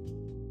like,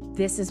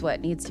 this is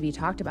what needs to be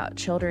talked about.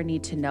 Children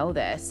need to know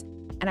this.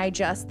 And I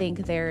just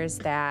think there's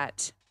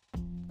that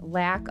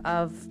lack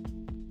of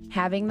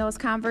having those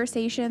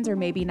conversations or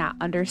maybe not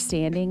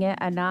understanding it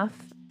enough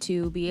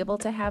to be able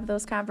to have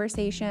those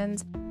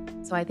conversations.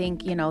 So I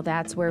think,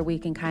 that's where we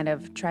can kind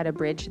of try to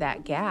bridge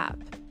that gap.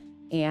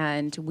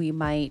 And we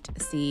might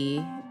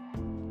see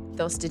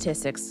those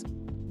statistics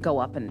go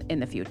up in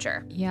the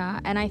future. Yeah,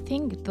 and I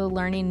think the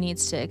learning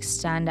needs to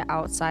extend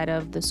outside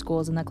of the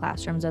schools and the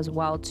classrooms as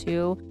well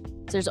too.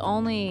 There's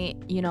only,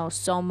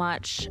 so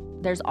much,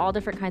 there's all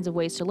different kinds of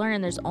ways to learn,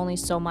 and there's only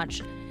so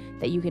much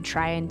that you can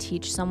try and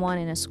teach someone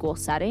in a school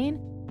setting.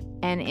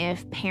 And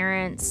if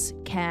parents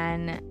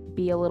can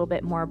be a little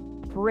bit more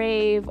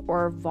brave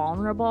or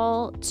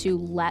vulnerable to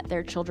let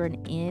their children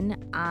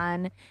in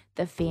on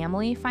the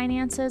family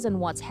finances and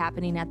what's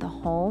happening at the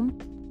home,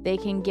 they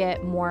can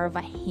get more of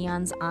a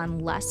hands-on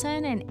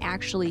lesson and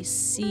actually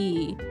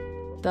see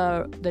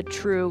the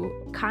true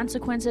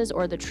consequences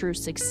or the true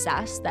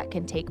success that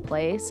can take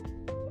place.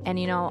 And,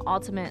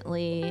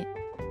 ultimately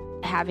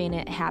having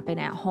it happen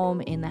at home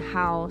in the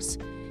house,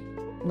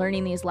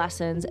 learning these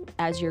lessons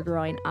as you're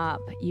growing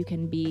up, you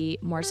can be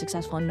more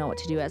successful and know what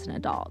to do as an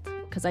adult.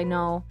 Because I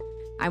know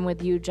I'm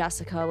with you,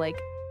 Jessica, like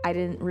I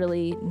didn't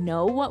really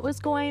know what was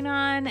going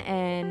on.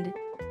 And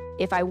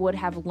if I would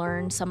have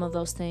learned some of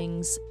those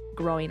things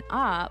growing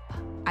up,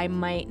 I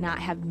might not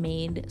have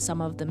made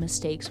some of the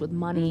mistakes with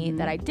money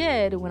that I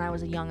did when I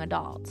was a young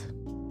adult.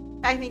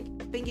 I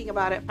think thinking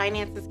about it,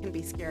 finances can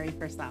be scary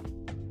for some,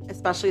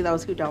 especially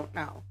those who don't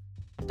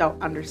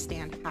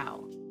understand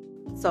how.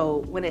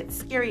 So when it's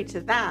scary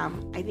to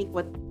them, I think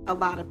what a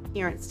lot of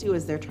parents do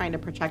is they're trying to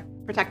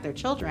protect their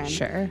children.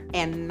 Sure.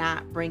 And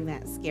not bring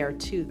that scare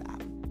to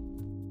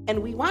them. And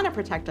we want to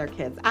protect our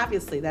kids.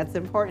 Obviously, that's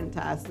important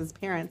to us as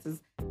parents,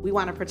 is we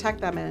want to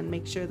protect them and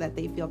make sure that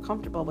they feel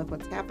comfortable with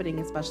what's happening,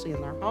 especially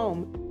in their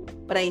home.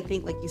 But I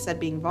think, like you said,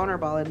 being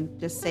vulnerable and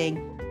just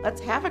saying, let's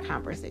have a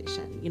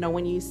conversation.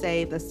 When you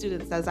say, the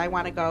student says, I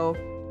want to go,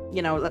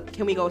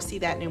 can we go see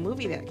that new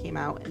movie that came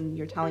out? And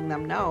you're telling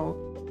them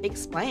no,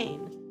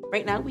 explain.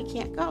 Right now, we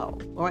can't go.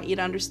 I want you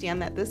to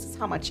understand that this is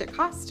how much it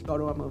costs to go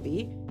to a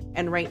movie.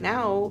 And right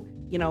now,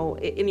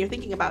 and you're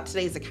thinking about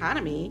today's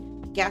economy,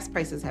 gas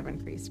prices have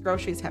increased,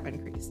 groceries have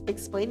increased.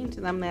 Explaining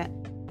to them that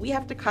we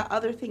have to cut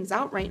other things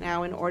out right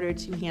now in order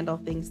to handle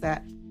things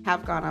that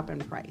have gone up in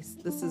price.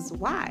 This is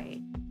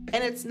why.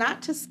 And it's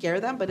not to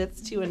scare them, but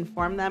it's to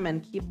inform them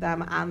and keep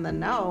them on the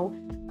know.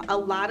 A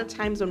lot of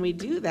times when we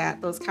do that,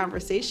 those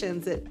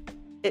conversations,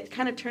 it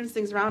kind of turns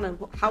things around. And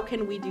how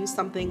can we do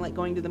something like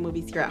going to the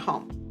movies here at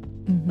home?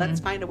 Let's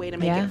find a way to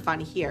make it fun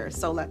here.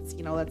 So let's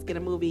get a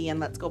movie and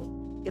let's go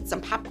get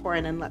some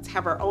popcorn and let's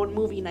have our own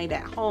movie night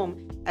at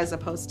home as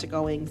opposed to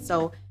going.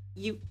 So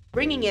you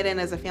bringing it in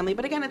as a family,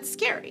 but again, it's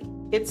scary.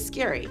 It's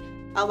scary.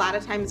 A lot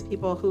of times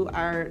people who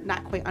are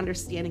not quite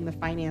understanding the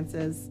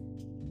finances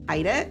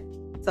hide it.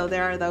 So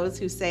there are those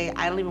who say,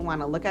 I don't even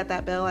want to look at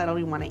that bill. I don't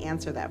even want to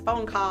answer that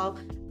phone call.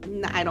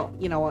 I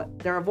don't,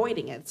 they're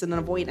avoiding it. It's an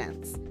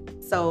avoidance.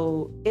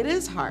 So it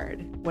is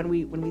hard when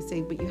we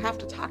say, but you have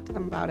to talk to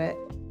them about it.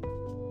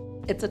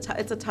 It's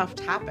a tough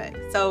topic.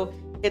 So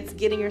it's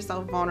getting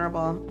yourself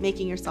vulnerable,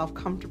 making yourself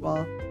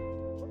comfortable.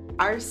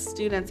 Our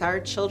students, our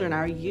children,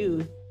 our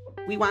youth,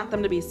 we want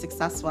them to be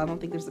successful. I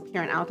don't think there's a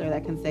parent out there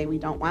that can say we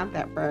don't want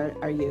that for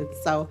our youth.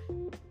 So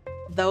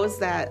those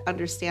that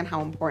understand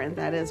how important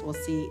that is will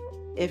see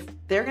if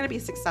they're going to be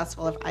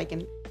successful, if I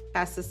can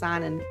pass this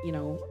on and,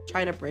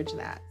 try to bridge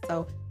that.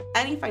 So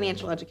any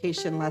financial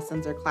education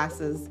lessons or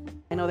classes,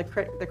 I know the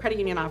credit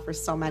union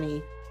offers so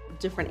many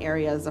different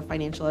areas of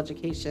financial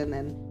education,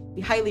 and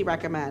we highly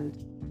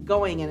recommend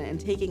going and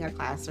taking a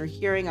class or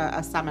hearing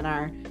a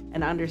seminar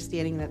and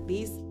understanding that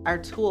these are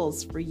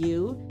tools for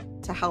you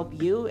to help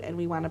you, and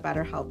we want to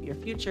better help your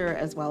future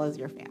as well as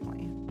your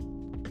family.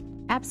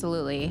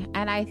 Absolutely.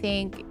 And I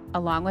think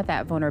along with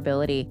that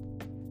vulnerability,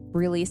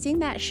 releasing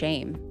that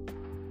shame.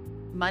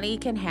 Money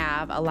can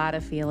have a lot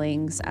of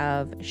feelings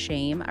of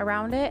shame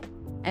around it.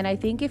 And I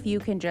think if you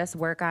can just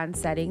work on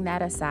setting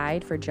that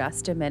aside for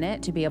just a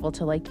minute to be able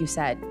to, like you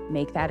said,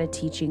 make that a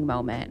teaching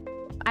moment.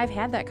 I've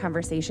had that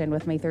conversation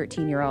with my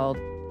 13-year-old.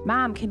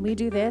 Mom, can we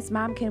do this?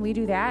 Mom, can we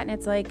do that? And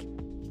it's like,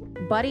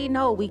 buddy,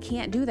 no, we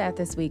can't do that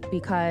this week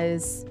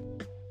because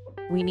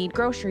we need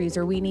groceries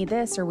or we need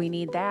this or we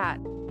need that.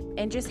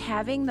 And just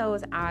having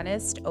those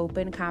honest,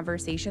 open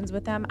conversations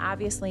with them,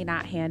 obviously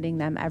not handing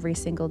them every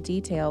single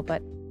detail,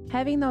 but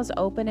having those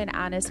open and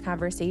honest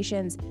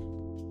conversations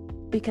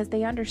because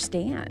they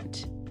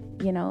understand.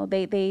 You know,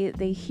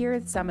 they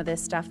hear some of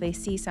this stuff, they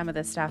see some of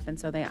this stuff, and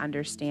so they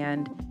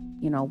understand,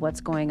 you know, what's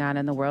going on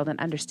in the world and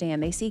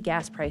understand. They see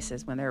gas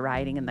prices when they're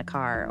riding in the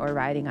car or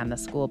riding on the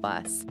school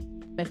bus.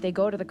 If they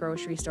go to the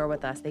grocery store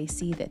with us, they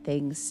see that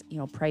things, you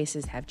know,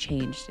 prices have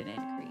changed and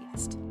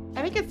increased.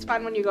 I think it's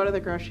fun when you go to the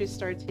grocery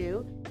store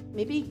too.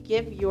 Maybe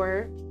give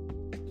your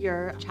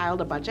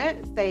child a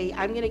budget. Say,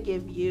 I'm going to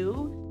give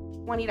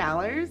you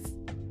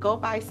 $20. Go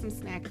buy some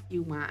snacks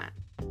you want.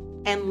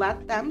 And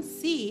let them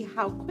see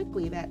how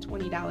quickly that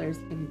 $20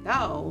 can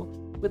go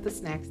with the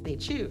snacks they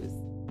choose.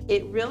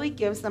 It really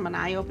gives them an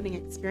eye-opening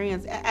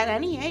experience at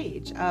any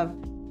age of,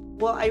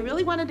 well, I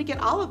really wanted to get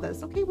all of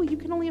this. Okay, well, you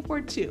can only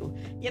afford 2,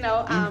 you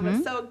know?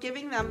 So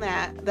giving them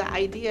the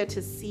idea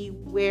to see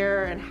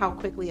where and how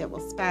quickly it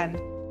will spend,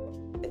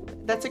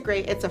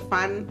 it's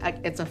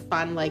a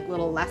fun like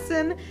little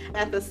lesson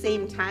at the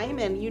same time.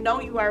 And you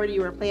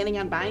were planning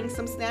on buying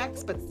some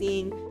snacks, but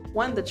seeing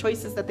the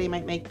choices that they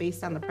might make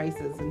based on the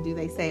prices. And do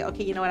they say,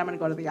 okay, you know what, I'm going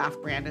to go to the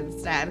off-brand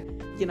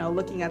instead? You know,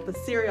 looking at the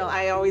cereal,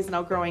 I always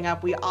know growing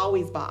up, we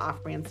always bought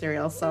off-brand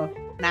cereal. So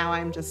now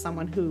I'm just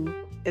someone who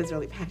is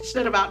really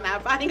passionate about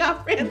not buying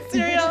off-brand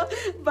cereal.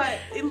 But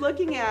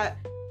looking at,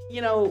 you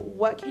know,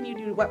 what can you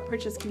do? What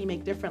purchase can you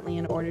make differently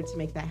in order to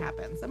make that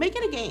happen? So make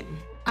it a game.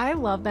 I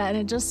love that. And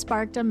it just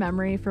sparked a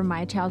memory from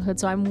my childhood.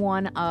 So I'm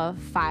one of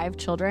 5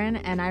 children.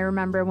 And I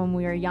remember when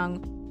we were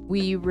young,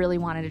 we really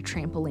wanted a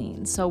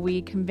trampoline. So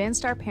we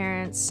convinced our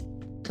parents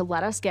to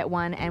let us get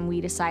one, and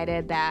we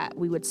decided that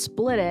we would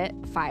split it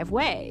 5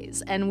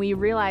 ways. And we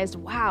realized,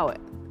 wow,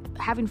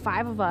 having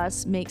 5 of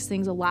us makes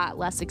things a lot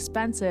less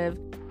expensive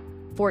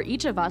for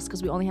each of us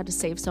because we only have to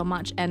save so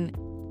much. And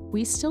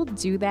we still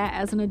do that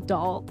as an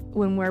adult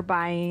when we're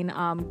buying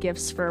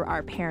gifts for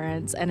our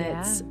parents. And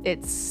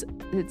it's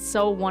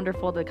so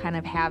wonderful to kind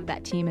of have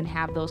that team and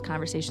have those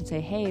conversations, say,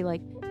 hey,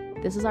 like,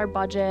 this is our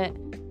budget.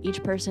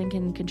 Each person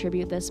can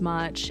contribute this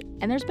much.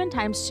 And there's been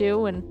times too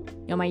when,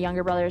 you know, my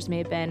younger brothers may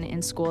have been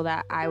in school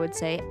that I would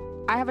say,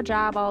 I have a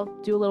job, I'll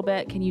do a little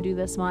bit. Can you do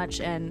this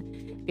much?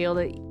 And be able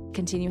to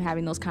continue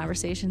having those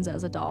conversations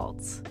as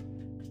adults.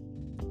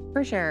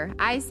 For sure.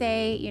 I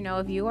say, you know,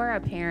 if you are a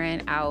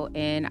parent out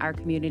in our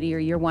community or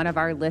you're one of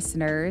our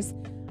listeners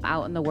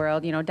out in the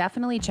world, you know,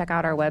 definitely check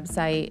out our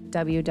website,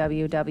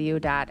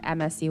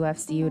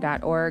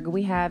 www.msufcu.org.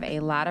 We have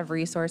a lot of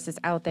resources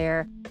out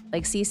there.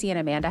 Like Cece and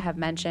Amanda have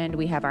mentioned,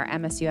 we have our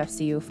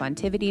MSUFCU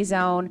Funtivity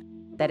Zone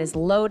that is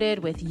loaded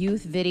with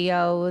youth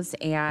videos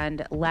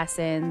and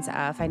lessons,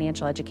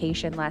 financial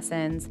education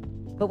lessons.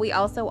 But we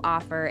also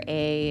offer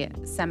a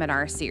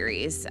seminar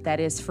series that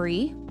is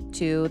free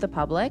to the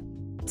public.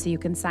 So you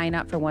can sign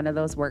up for one of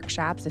those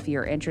workshops if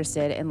you're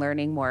interested in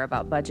learning more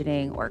about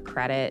budgeting or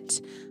credit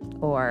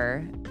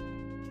or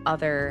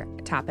other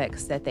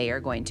topics that they are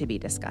going to be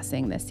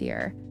discussing this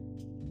year.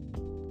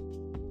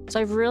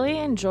 So I've really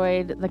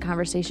enjoyed the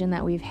conversation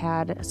that we've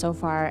had so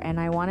far, and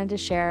I wanted to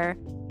share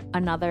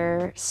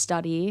another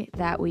study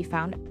that we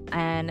found.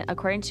 And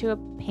according to a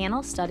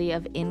panel study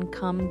of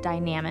income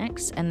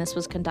dynamics, and this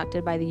was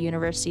conducted by the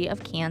University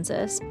of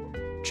Kansas,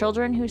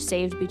 children who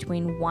saved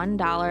between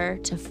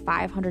 $1 to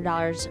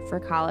 $500 for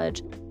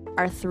college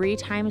are 3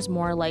 times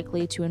more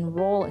likely to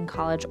enroll in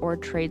college or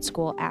trade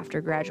school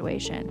after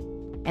graduation.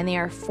 And they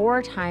are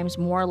 4 times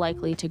more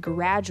likely to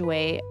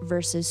graduate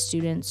versus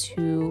students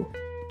who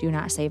do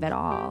not save at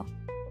all.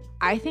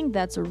 I think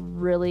that's a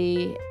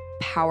really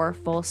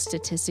powerful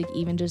statistic.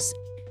 Even just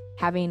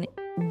having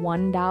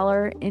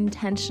 $1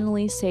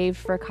 intentionally saved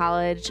for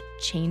college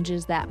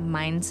changes that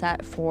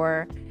mindset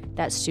for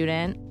that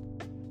student.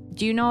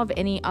 Do you know of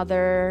any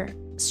other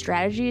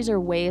strategies or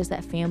ways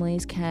that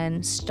families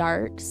can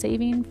start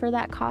saving for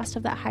that cost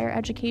of that higher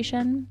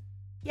education?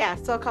 Yeah,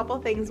 so a couple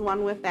things.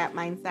 One with that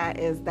mindset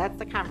is that's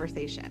the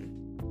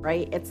conversation,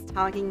 right? It's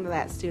talking to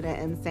that student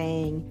and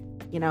saying,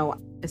 you know,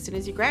 as soon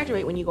as you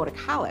graduate, when you go to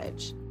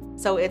college.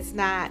 So it's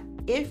not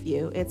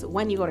it's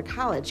when you go to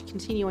college,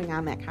 continuing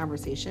on that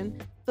conversation.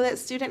 So that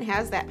student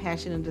has that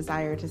passion and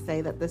desire to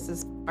say that this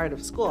is part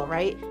of school,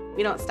 right?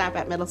 We don't stop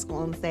at middle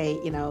school and say,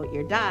 you know,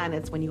 you're done.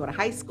 It's when you go to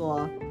high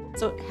school.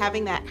 So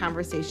having that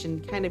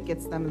conversation kind of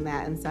gets them in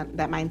that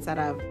mindset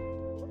of,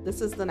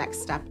 this is the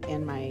next step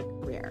in my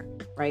career,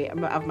 right?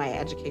 Of my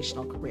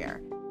educational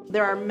career.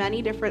 There are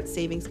many different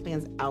savings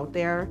plans out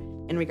there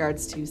in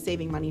regards to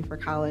saving money for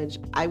college.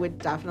 I would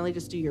definitely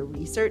just do your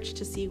research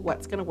to see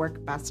what's going to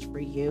work best for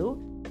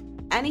you.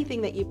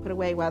 Anything that you put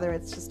away, whether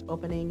it's just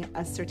opening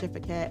a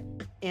certificate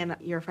in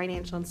your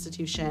financial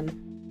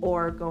institution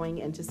or going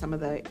into some of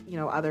the,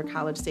 other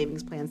college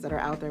savings plans that are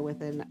out there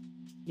within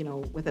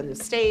the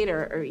state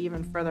or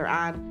even further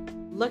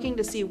on, looking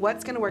to see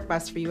what's going to work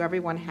best for you.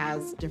 Everyone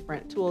has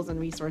different tools and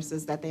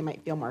resources that they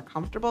might feel more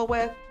comfortable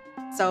with.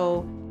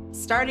 So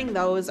starting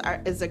those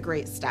is a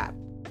great step.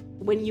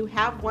 When you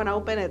have one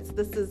open,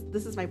 this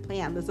is my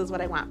plan. This is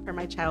what I want for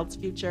my child's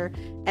future,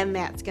 and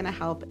that's going to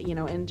help,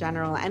 in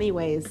general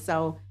anyways.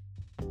 So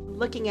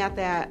looking at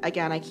that,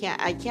 again, I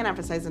can't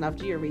emphasize enough,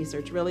 do your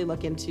research, really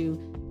look into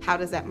how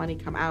does that money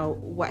come out?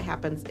 What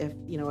happens if,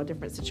 a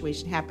different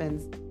situation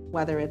happens,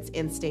 whether it's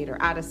in state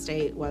or out of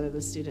state, whether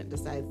the student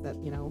decides that,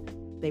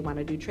 they want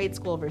to do trade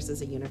school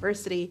versus a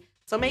university.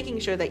 So making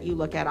sure that you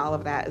look at all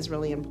of that is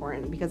really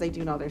important, because I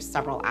do know there's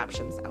several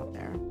options out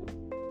there.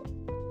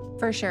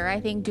 For sure. I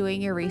think doing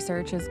your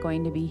research is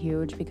going to be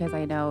huge, because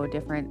I know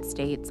different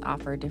states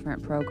offer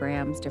different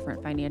programs,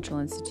 different financial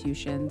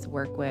institutions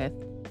work with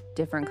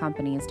different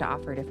companies to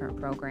offer different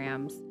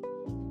programs.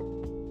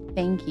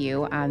 Thank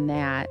you on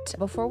that.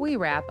 Before we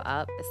wrap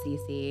up,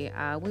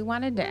 Cece, we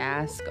wanted to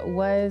ask,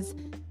 was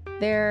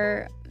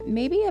there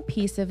maybe a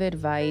piece of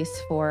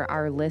advice for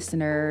our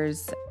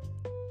listeners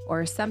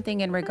or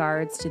something in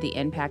regards to the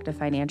impact of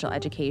financial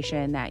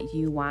education that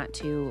you want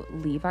to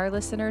leave our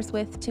listeners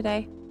with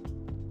today?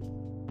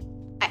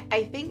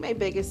 I think my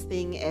biggest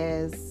thing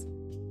is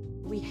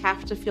we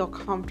have to feel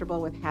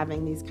comfortable with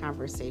having these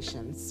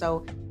conversations.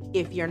 So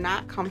if you're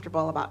not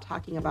comfortable about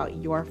talking about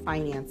your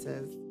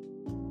finances,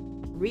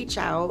 reach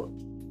out,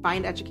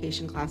 find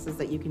education classes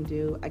that you can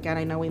do. Again,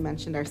 I know we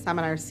mentioned our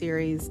seminar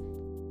series.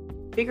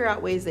 Figure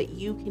out ways that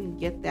you can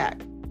get that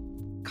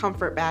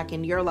comfort back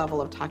in your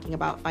level of talking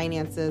about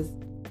finances,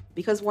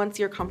 because once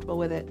you're comfortable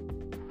with it,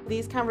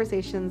 these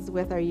conversations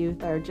with our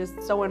youth are just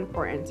so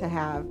important to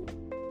have.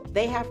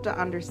 They have to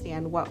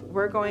understand what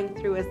we're going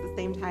through at the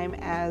same time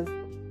as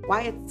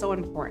why it's so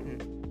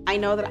important. I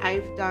know that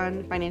I've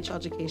done financial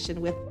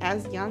education with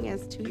as young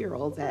as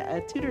 2-year-olds at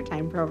a tutor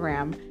time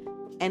program,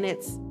 and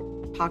it's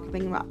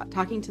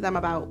talking to them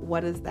about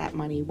what is that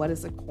money, what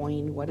is a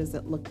coin, what does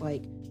it look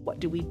like, what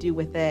do we do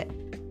with it.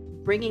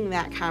 Bringing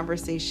that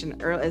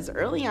conversation as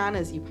early on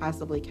as you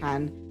possibly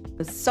can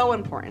is so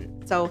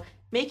important. So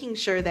making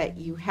sure that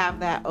you have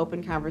that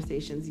open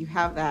conversations, you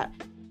have that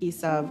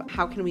piece of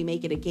how can we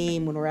make it a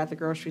game when we're at the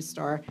grocery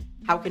store?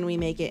 How can we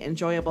make it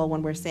enjoyable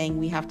when we're saying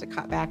we have to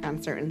cut back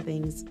on certain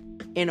things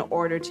in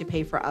order to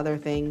pay for other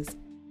things?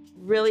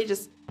 Really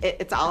just,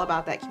 it's all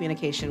about that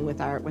communication with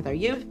our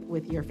youth,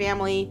 with your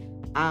family.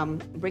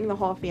 Bring the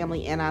whole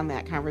family in on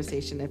that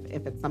conversation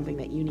if it's something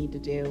that you need to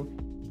do.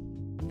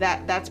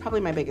 That's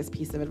probably my biggest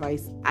piece of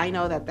advice. I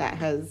know that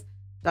has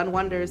done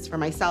wonders for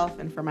myself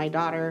and for my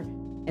daughter,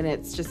 and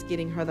it's just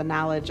getting her the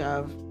knowledge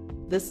of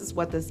this is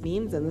what this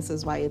means and this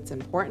is why it's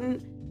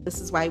important. This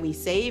is why we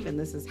save and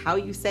this is how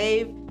you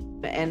save.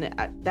 And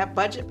that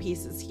budget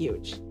piece is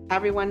huge.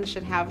 Everyone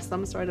should have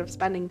some sort of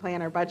spending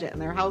plan or budget in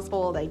their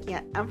household. I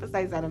can't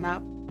emphasize that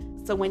enough.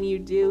 So when you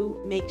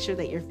do, make sure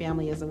that your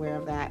family is aware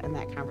of that and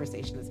that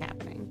conversation is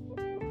happening.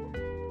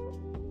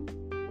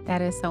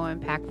 That is so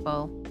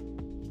impactful.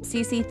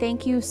 Cece,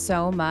 thank you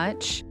so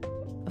much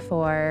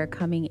for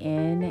coming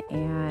in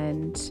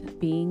and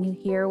being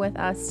here with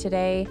us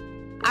today.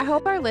 I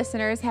hope our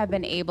listeners have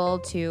been able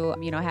to,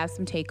 have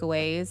some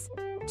takeaways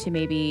to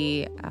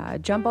maybe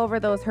jump over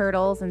those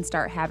hurdles and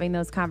start having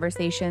those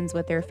conversations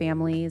with their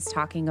families,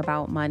 talking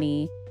about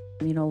money,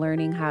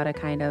 learning how to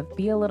kind of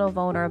be a little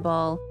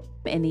vulnerable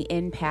and the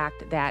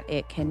impact that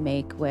it can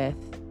make with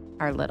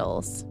our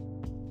littles.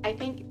 I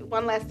think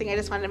one last thing I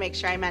just wanted to make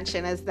sure I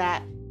mention is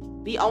that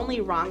the only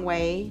wrong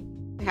way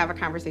to have a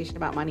conversation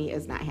about money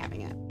is not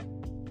having it.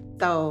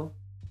 So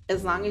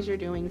as long as you're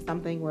doing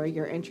something where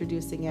you're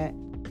introducing it,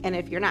 and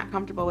if you're not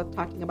comfortable with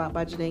talking about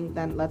budgeting,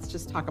 then let's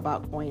just talk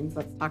about coins.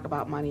 Let's talk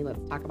about money.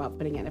 Let's talk about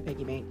putting it in a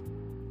piggy bank.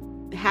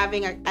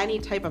 Having any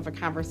type of a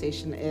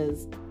conversation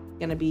is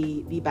going to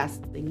be the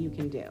best thing you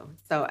can do.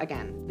 So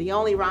again, the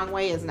only wrong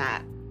way is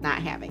not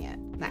having it,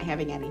 not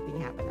having anything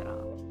happen at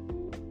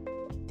all.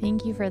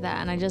 Thank you for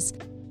that. And I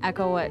just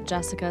echo what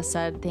Jessica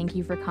said. Thank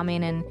you for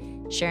coming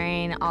and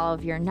sharing all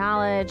of your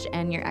knowledge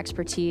and your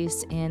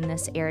expertise in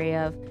this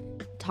area of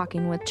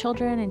talking with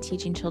children and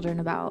teaching children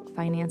about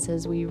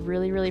finances. We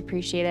really, really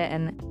appreciate it.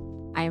 And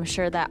I am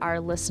sure that our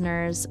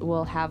listeners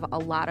will have a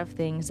lot of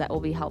things that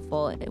will be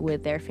helpful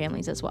with their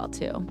families as well,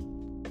 too.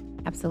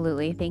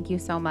 Absolutely. Thank you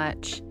so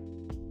much.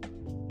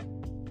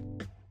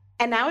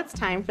 And now it's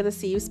time for the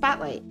CU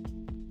Spotlight.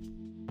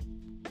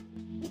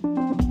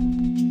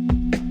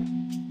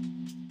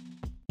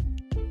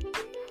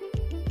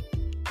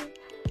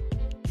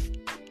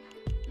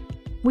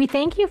 We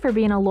thank you for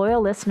being a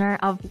loyal listener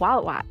of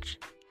Wallet Watch.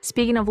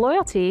 Speaking of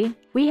loyalty,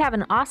 we have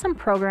an awesome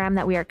program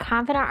that we are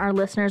confident our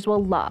listeners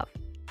will love.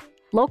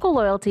 Local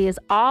Loyalty is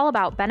all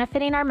about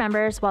benefiting our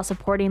members while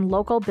supporting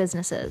local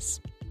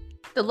businesses.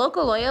 The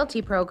Local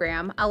Loyalty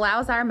program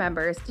allows our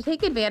members to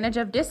take advantage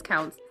of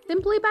discounts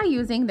simply by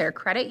using their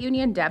credit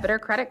union debit or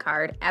credit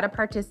card at a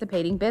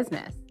participating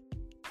business.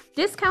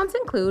 Discounts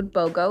include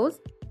BOGOs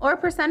or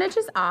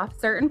percentages off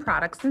certain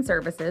products and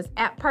services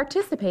at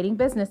participating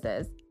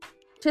businesses.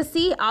 To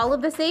see all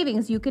of the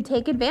savings you could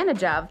take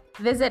advantage of,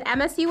 visit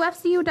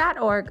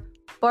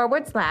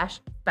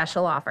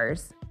msufcu.org/special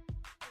offers.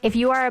 If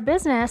you are a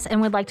business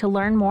and would like to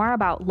learn more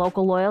about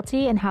Local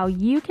Loyalty and how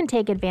you can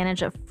take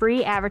advantage of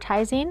free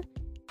advertising,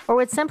 or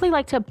would simply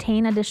like to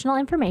obtain additional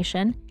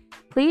information,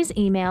 please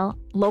email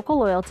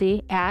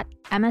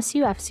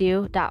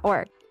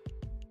localloyalty@msufcu.org.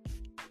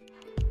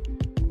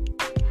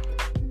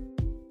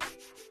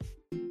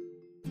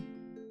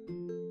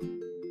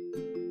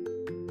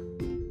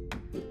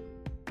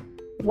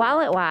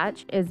 Wallet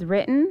Watch is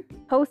written,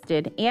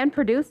 hosted, and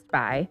produced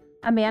by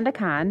Amanda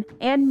Kahn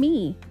and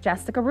me,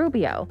 Jessica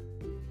Rubio.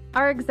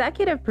 Our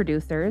executive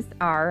producers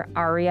are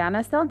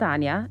Ariana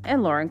Saldana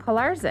and Lauren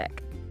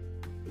Kolarczyk.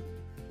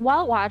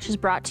 Wallet Watch is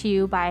brought to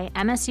you by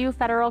MSU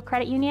Federal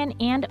Credit Union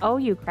and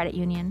OU Credit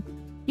Union.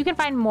 You can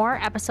find more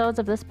episodes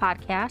of this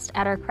podcast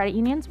at our credit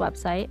union's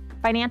website,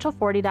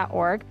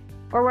 financial40.org,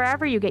 or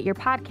wherever you get your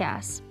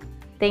podcasts.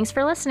 Thanks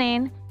for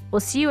listening. We'll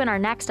see you in our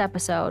next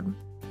episode.